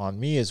stressful on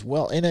me as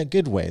well, in a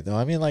good way though.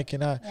 I mean, like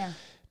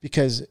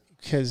because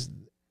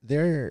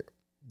they're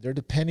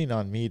depending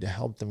on me to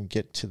help them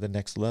get to the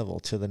next level,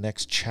 to the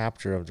next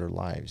chapter of their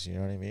lives. You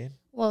know what I mean?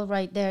 Well,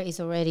 right there is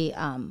already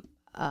a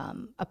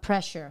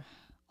pressure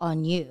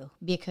on you,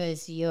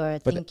 because you're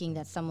thinking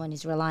that someone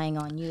is relying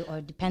on you or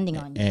depending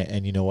on you.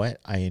 And you know what?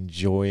 I mean,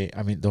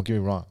 don't get me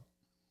wrong.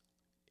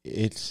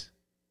 There's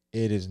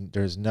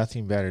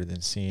nothing better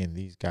than seeing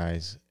these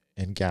guys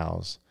and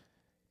gals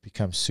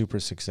become super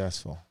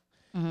successful.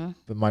 Mm-hmm.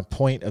 But my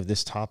point of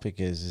this topic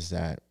is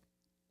that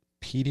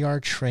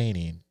PDR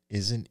training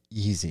isn't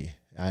easy.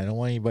 I don't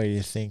want anybody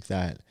to think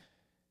that,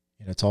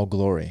 it's all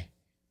glory.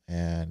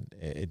 And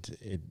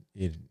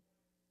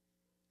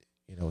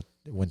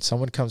when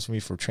someone comes to me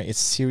for training, it's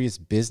serious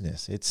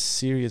business.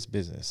 It's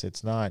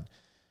not,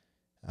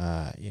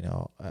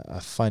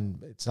 a fun.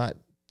 It's not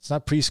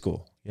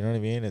preschool. You know what I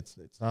mean? It's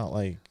not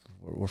like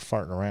we're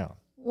farting around.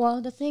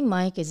 Well, the thing,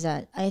 Mike, is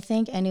that I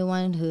think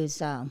anyone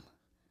who's,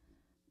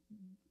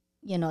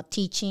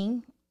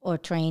 teaching or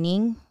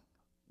training,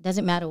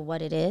 doesn't matter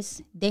what it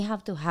is, they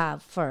have to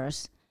have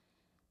first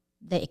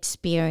the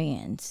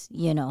experience,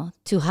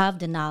 to have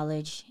the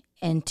knowledge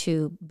and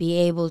to be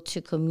able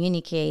to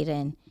communicate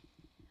and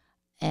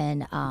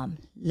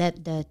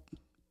let the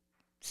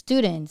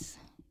students,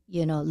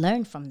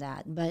 learn from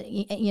that. But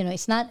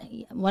it's not.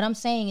 What I'm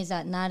saying is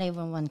that not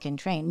everyone can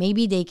train.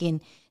 Maybe they can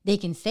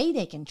say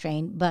they can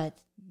train, but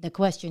the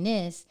question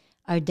is,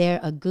 are they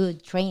a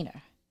good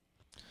trainer?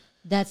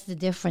 That's the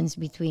difference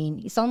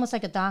between. It's almost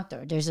like a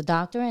doctor. There's a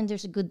doctor and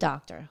there's a good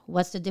doctor.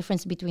 What's the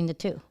difference between the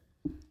two?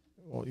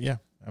 Well, yeah.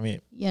 I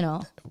mean,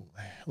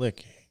 look,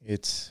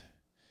 here's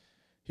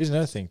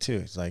another thing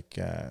too. It's like.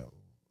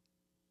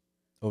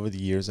 Over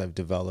the years, I've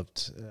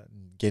developed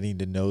getting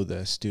to know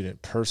the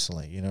student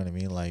personally. You know what I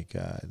mean? Like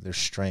their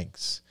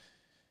strengths,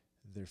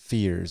 their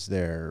fears,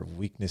 their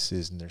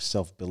weaknesses, and their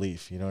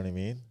self-belief. You know what I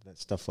mean? That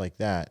stuff like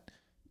that.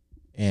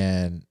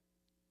 And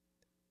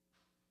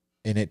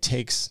it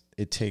takes,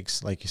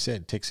 like you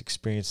said, it takes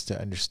experience to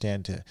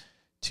understand,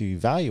 to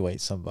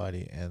evaluate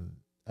somebody and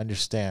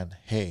understand,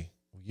 hey,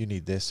 you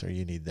need this or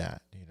you need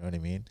that. You know what I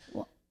mean?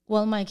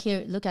 Well, Mike,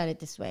 here, look at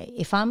it this way.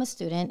 If I'm a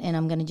student and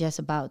I'm going to just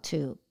about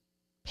to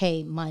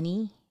pay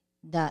money,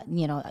 that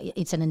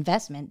it's an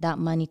investment, that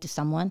money to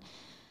someone,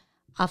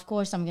 of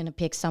course I'm going to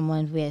pick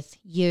someone with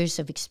years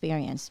of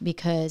experience.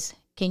 Because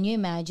can you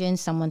imagine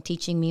someone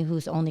teaching me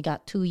who's only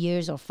got 2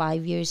 years or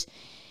 5 years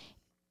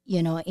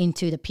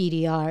into the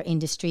PDR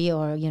industry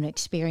or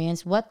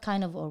experience? What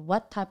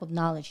type of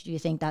knowledge do you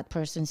think that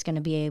person's going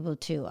to be able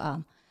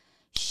to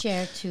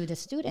share to the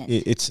student?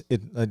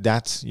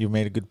 That's, you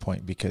made a good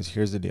point, because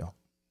here's the deal.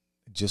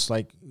 Just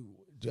like,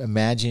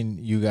 imagine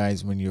you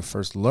guys when you're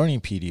first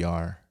learning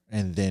PDR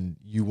and then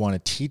you want to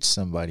teach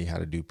somebody how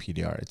to do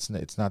PDR.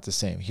 It's not the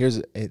same.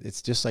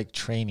 It's just like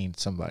training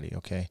somebody,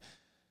 okay?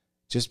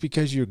 Just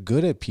because you're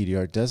good at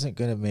PDR doesn't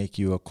going to make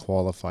you a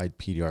qualified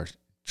PDR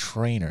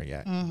trainer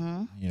yet.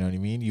 Mm-hmm. You know what I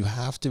mean? You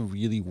have to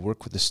really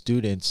work with the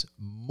students,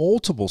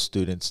 multiple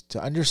students,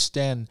 to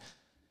understand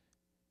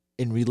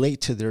and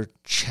relate to their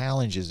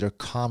challenges, their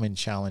common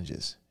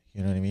challenges.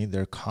 You know what I mean?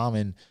 Their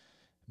common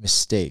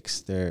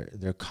mistakes,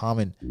 their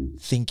common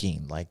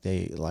thinking, like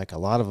a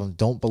lot of them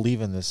don't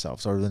believe in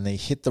themselves, or when they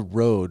hit the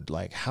road,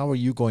 like, how are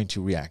you going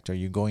to react? Are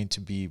you going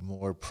to be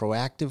more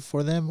proactive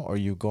for them, or are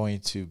you going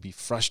to be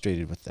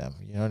frustrated with them?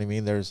 You know what I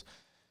mean? There's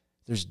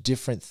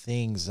different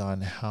things on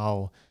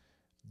how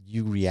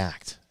you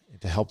react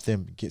to help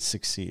them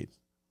succeed.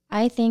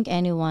 I think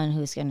anyone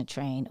who's going to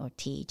train or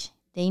teach,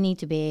 they need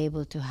to be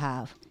able to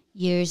have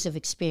years of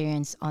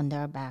experience on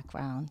their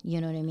background.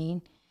 You know what I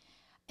mean?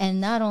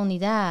 And not only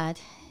that,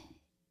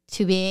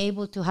 to be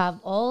able to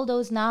have all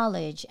those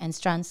knowledge and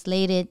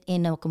translate it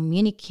in a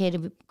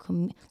communicative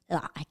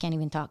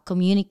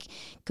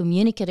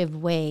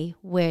way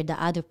where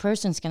the other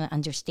person's going to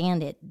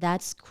understand it.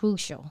 That's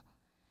crucial.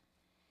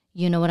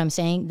 You know what I'm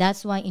saying?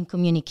 That's why in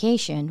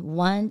communication,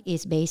 one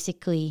is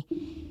basically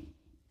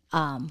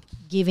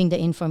giving the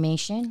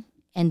information,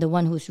 and the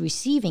one who's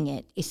receiving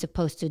it is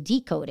supposed to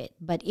decode it.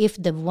 But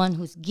if the one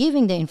who's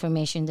giving the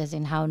information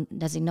doesn't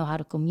know how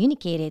to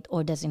communicate it,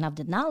 or doesn't have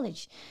the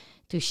knowledge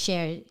to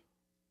share,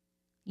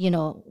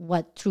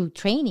 what true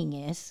training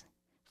is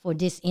for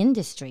this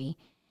industry,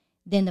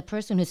 then the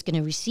person who's going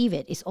to receive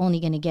it is only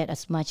going to get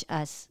as much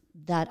as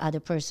that other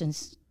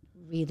person's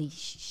really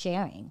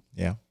sharing.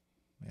 Yeah.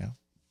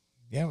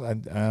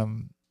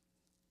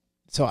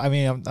 So I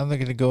mean, I'm not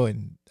going to go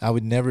in. I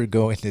would never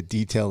go into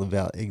detail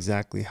about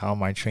exactly how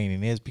my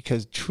training is,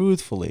 because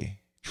truthfully,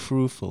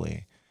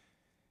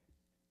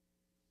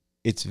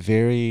 it's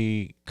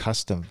very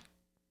custom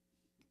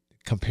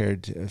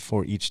compared to,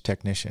 for each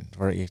technician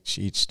or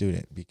each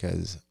student,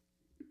 because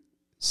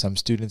some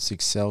students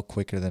excel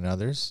quicker than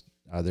others.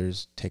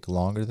 Others take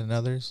longer than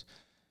others.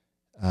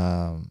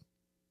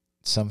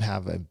 Some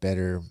have a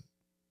better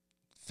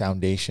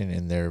foundation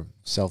in their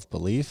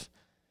self-belief,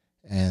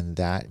 and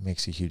that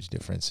makes a huge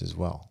difference as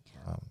well.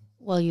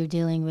 Well, you're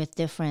dealing with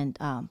different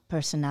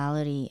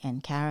personality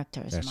and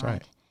characters. That's Mike.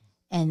 right.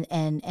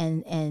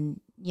 And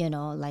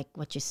like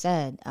what you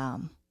said,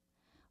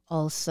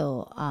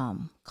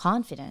 also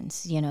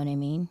confidence. You know what I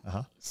mean?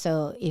 Uh-huh.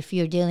 So if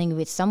you're dealing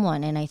with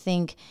someone, and I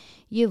think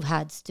you've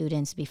had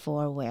students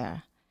before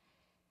where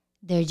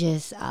they're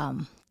just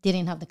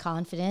didn't have the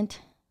confidence.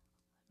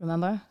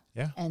 Remember?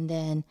 Yeah. And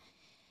then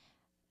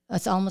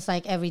it's almost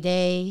like every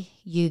day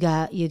you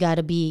got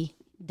to be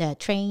the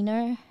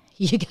trainer.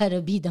 You got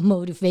to be the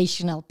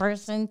motivational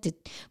person to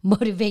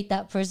motivate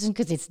that person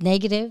because it's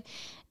negative.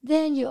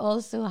 Then you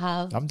also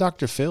have... I'm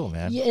Dr. Phil,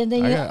 man. Yeah, and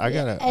then I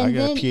got a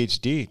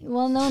PhD.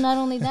 Well, no, not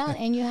only that.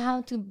 And you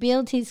have to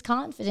build his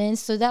confidence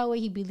so that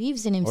way he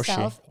believes in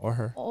himself. Or she, or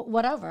her. Or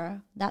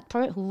whatever,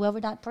 whoever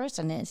that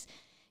person is.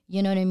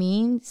 You know what I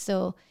mean?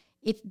 So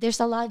there's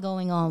a lot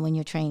going on when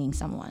you're training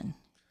someone.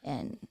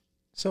 And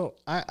so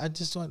I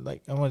just want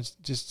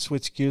to just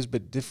switch gears,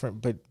 but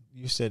different. But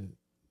you said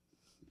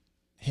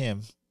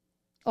him.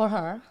 Or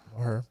her.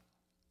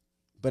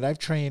 But I've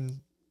trained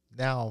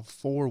now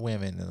 4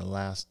 women in the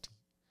last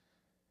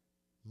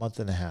month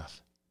and a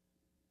half.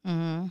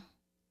 Mm-hmm.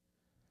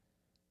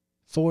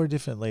 4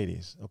 different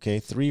ladies. Okay,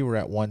 3 were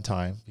at one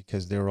time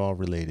because they were all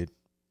related.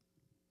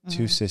 Mm-hmm.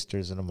 2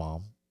 sisters and a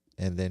mom,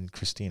 and then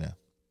Christina.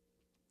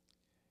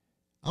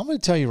 I'm going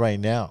to tell you right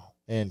now,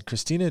 and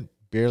Christina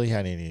barely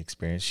had any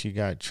experience. She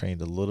got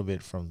trained a little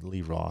bit from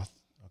Lee Roth,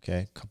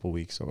 okay, a couple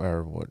weeks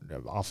or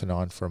off and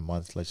on for a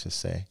month, let's just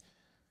say.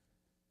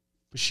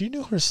 But she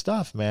knew her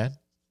stuff, man.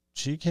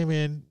 She came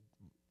in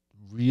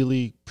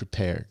really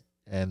prepared,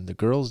 and the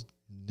girls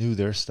knew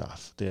their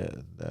stuff.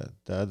 The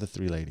other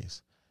 3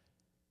 ladies.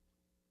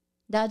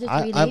 The other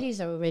 3 ladies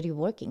are already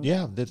working.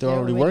 Yeah, they're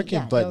already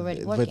working,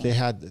 but they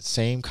had the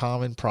same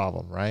common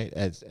problem, right?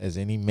 As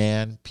any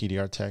man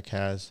PDR tech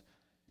has,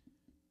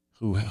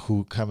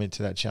 who come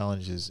into that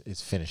challenge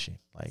is finishing,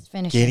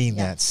 getting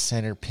that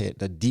center pit,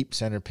 the deep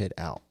center pit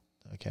out.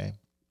 Okay.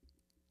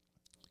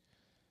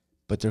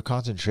 But their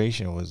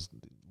concentration was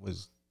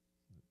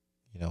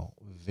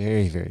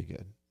very, very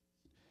good.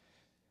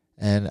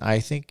 And I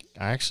think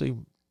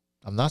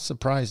I'm not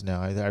surprised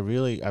now. I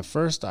really, at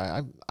first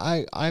I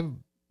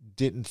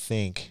didn't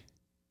think,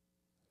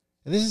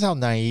 and this is how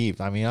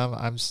naive. I mean,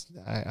 I'm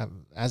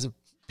as a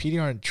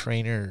PDR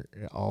trainer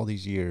all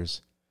these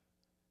years,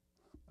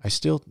 I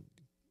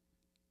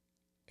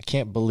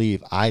didn't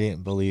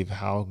believe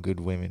how good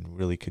women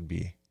really could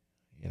be,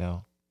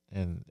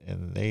 and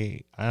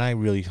I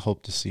really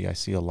hope to see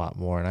a lot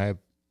more. And I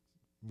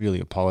really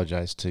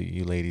apologize to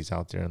you ladies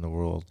out there in the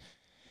world.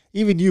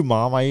 Even you,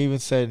 Mom, I even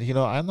said,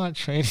 I'm not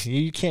training you.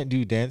 You can't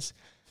do dents.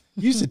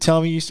 You used to tell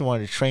me you used to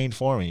want to train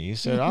for me. You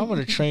said, I'm going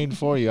to train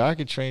for you. I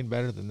could train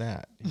better than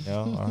that.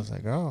 I was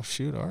like, oh,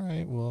 shoot. All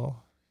right.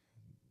 Well,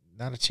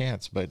 not a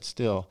chance, but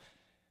still,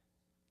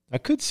 I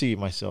could see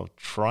myself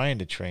trying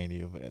to train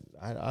you, but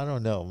I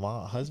don't know.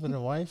 Husband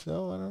and wife,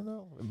 though, I don't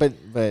know. But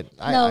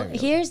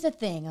here's the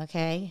thing,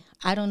 okay?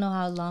 I don't know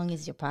how long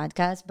is your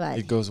podcast, but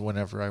it goes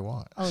whenever I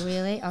want. Oh,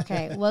 really?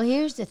 Okay. Well,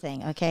 here's the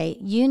thing, okay?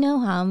 You know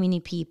how many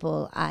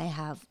people I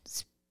have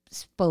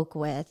spoke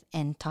with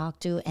and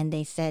talked to, and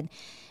they said,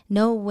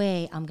 no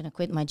way I'm going to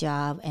quit my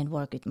job and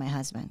work with my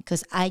husband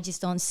because I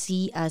just don't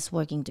see us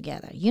working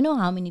together. You know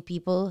how many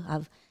people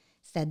have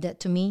said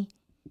that to me?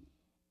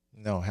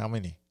 No, how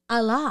many?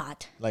 A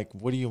lot. Like,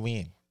 what do you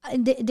mean?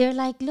 They're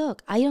like,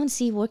 look, I don't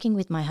see working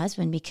with my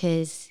husband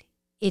because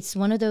it's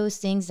one of those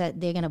things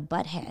that they're going to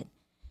butt head.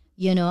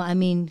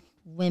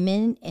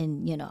 Women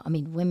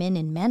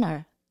and men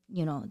are,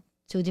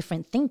 2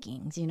 different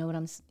thinkings. You know what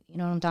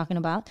I'm talking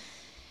about?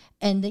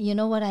 And you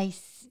know what I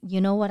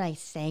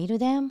say to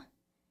them?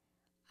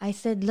 I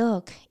said,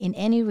 look, in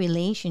any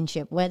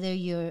relationship, whether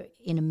you're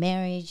in a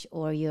marriage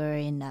or you're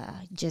in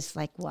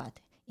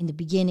in the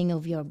beginning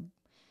of your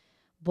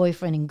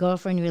boyfriend and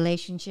girlfriend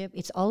relationship,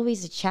 it's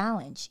always a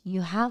challenge. You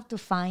have to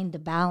find the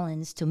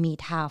balance to meet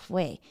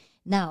halfway.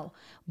 Now,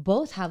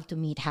 both have to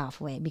meet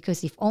halfway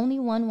because if only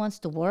one wants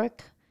to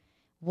work,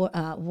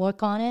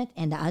 work on it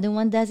and the other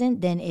one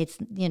doesn't, then it's,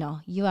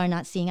 you are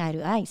not seeing eye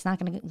to eye. It's not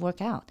going to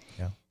work out.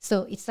 Yeah.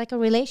 So it's like a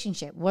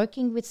relationship.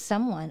 Working with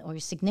someone or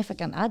your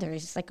significant other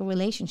is like a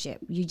relationship.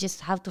 You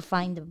just have to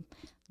find the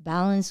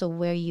balance of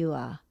where you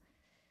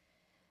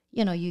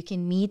you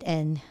can meet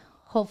and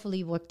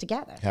hopefully work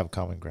together. Have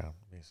common ground.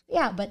 Basically.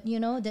 Yeah, but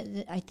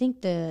I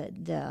think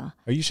the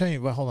Are you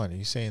saying? Well, hold on. Are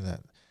you saying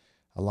that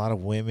a lot of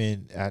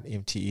women at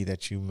MTE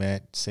that you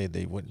met say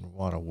they wouldn't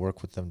want to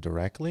work with them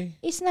directly?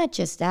 it's not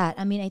just that.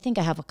 I mean, I think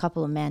I have a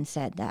couple of men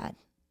said that.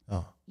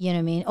 Oh, You know what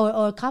I mean?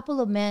 Or a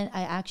couple of men,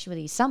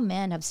 some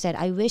men have said,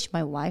 I wish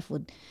my wife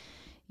would,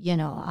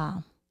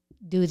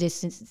 do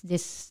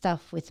this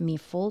stuff with me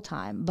full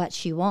time, but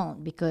she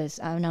won't because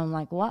I'm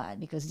like, what?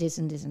 Because this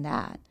and this and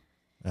that.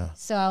 yeah.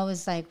 So I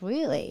was like,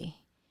 really?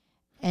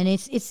 And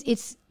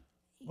it's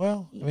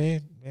Well, I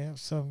mean, yeah,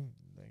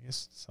 I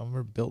guess some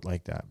are built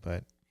like that,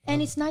 but.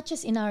 and it's not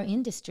just in our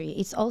industry.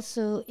 It's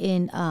also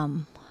in,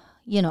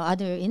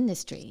 other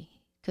industry.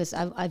 Because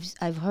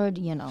I've heard,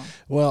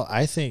 Well,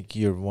 I think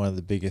you're one of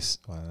the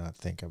biggest. Well, I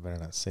better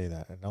not say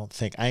that.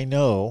 I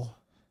know.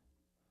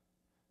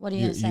 What are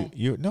you gonna say?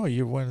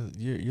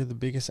 You're the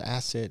biggest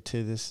asset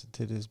to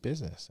this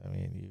business. I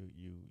mean,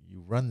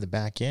 you run the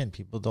back end.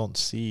 People don't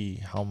see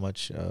how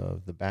much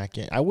of the back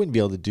end. I wouldn't be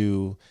able to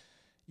do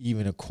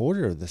even a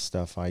quarter of the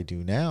stuff I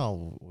do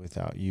now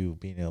without you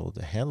being able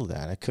to handle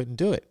that. I couldn't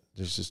do it.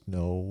 There's just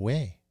no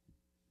way.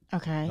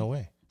 Okay. No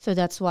way. So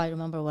that's why,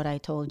 remember what I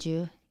told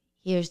you?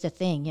 Here's the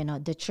thing,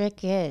 the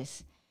trick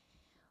is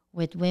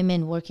with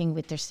women working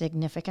with their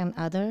significant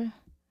other,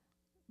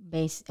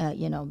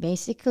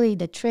 basically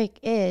the trick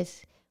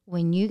is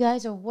when you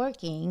guys are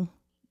working,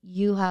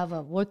 you have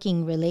a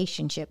working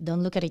relationship.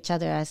 Don't look at each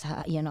other as,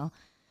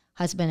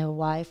 husband or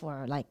wife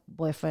or like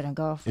boyfriend or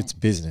girlfriend. It's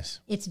business.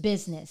 It's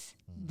business.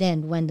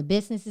 Then when the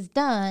business is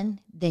done,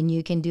 then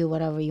you can do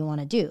whatever you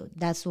want to do.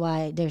 That's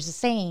why there's a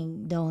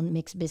saying, don't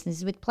mix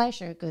business with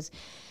pleasure. Because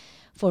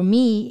for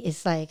me,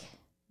 it's like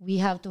we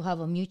have to have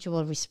a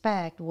mutual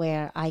respect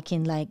where I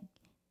can like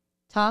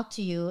talk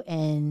to you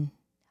and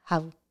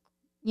have,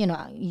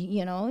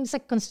 it's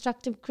like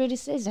constructive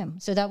criticism.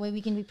 So that way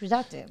we can be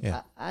productive.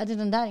 Yeah. Other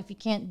than that, if you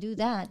can't do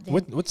that, then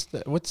What's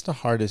the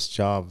hardest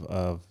job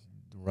of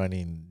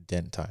running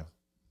Dent Time?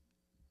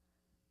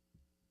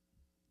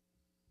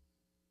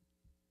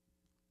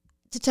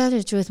 to tell you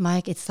the truth,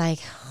 Mike, it's like,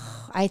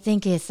 I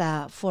think it's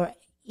for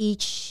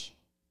each.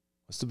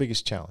 What's the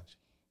biggest challenge?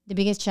 The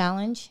biggest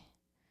challenge,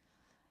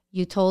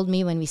 you told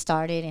me when we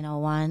started in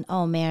 01,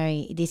 oh,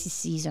 Mary, this is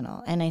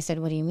seasonal. And I said,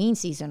 what do you mean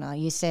seasonal?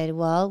 You said,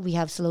 well, we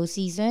have slow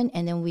season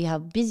and then we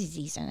have busy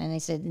season. And I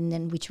said, and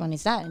then which one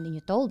is that? And then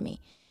you told me.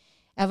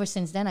 Ever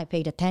since then, I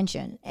paid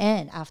attention.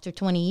 And after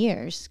 20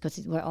 years, because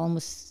we're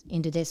almost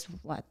into this,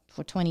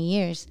 for 20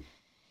 years,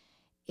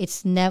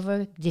 it's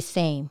never the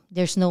same.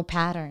 There's no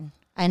pattern.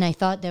 And I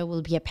thought there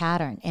will be a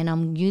pattern. And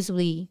I'm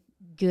usually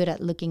good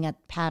at looking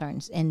at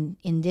patterns. And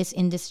in this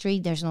industry,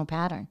 there's no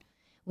pattern.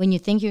 When you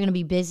think you're going to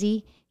be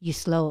busy, you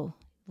slow.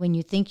 When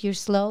you think you're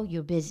slow,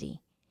 you're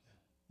busy.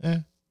 Yeah.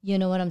 You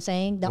know what I'm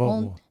saying?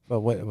 But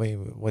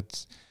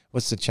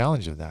what's the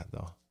challenge of that,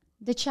 though?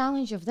 The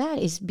challenge of that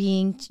is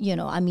being, you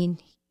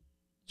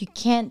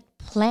can't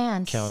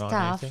plan Count on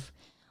stuff. anything?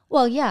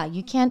 Well, yeah,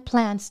 you can't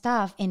plan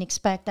stuff and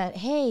expect that,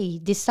 hey,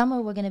 this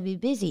summer we're going to be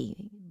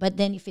busy. But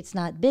then if it's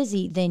not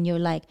busy, then you're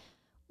like,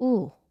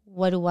 ooh,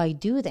 what do I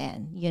do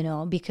then?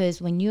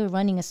 Because when you're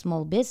running a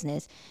small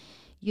business,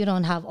 you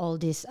don't have all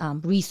these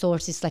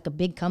resources like a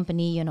big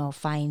company,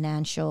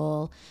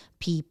 financial,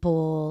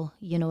 people,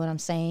 you know what I'm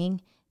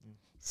saying?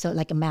 So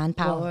like a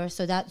manpower. Well,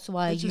 so that's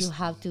why you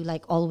have to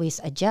like always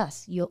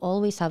adjust. You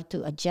always have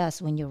to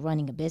adjust when you're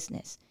running a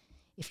business.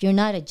 If you're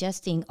not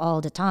adjusting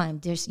all the time,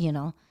 there's,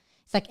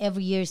 it's like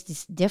every year is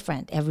this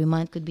different. Every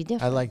month could be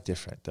different. I like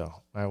different though.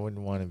 I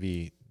wouldn't want to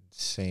be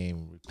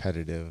same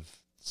repetitive,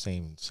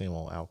 same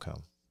old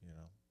outcome.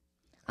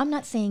 I'm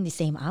not saying the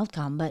same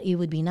outcome, but it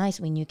would be nice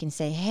when you can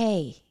say,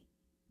 hey,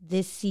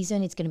 this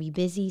season it's going to be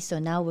busy, so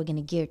now we're going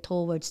to gear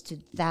towards to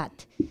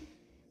that.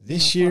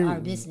 This year, for our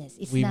business.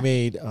 We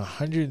made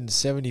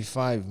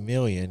 $175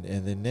 million,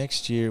 and the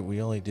next year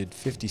we only did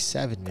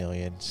 $57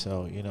 million.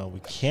 So we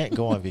can't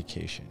go on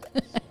vacation.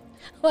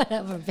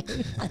 Whatever,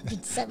 baby.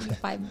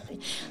 175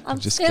 million. I'm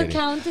just still kidding.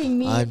 Counting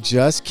me. I'm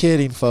just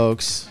kidding,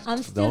 folks.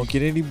 Don't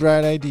get any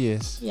bright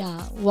ideas.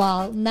 Yeah,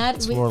 well, not.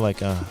 It's more like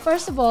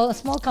First of all, a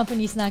small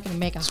company is not going to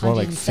make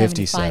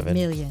 $175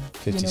 million.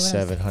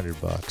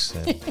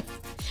 $5,700.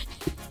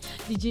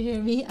 Did you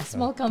hear me? A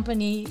small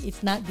company,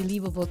 it's not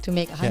believable to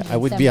make $175 million. I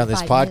wouldn't be on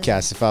this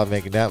podcast if I was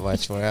making that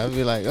much more. I'd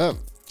be like, oh,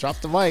 drop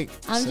the mic.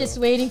 I'm just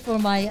waiting for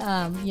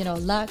my,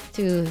 luck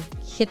to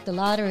hit the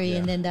lottery,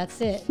 and then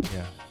that's it.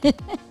 Yeah.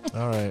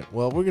 All right.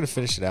 Well, we're going to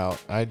finish it out.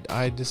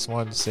 I just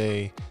wanted to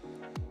say,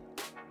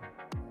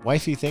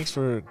 Wifey, thanks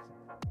for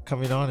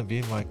coming on and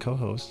being my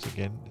co-host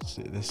again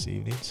this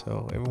evening.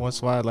 So every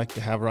once in a while, I'd like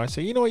to have her on.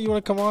 Say, you know what, you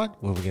want to come on?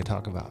 What are we going to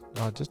talk about?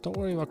 No, just don't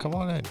worry about come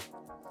on in.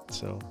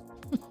 So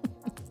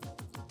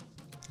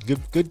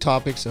good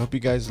topics. I hope you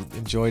guys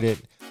enjoyed it.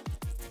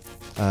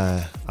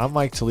 I'm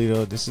Mike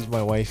Toledo. This is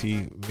my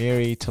wifey,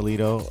 Mary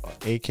Toledo,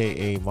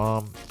 aka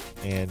Mom,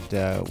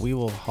 and we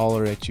will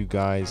holler at you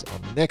guys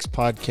on the next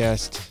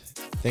podcast.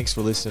 Thanks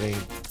for listening.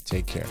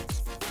 Take care.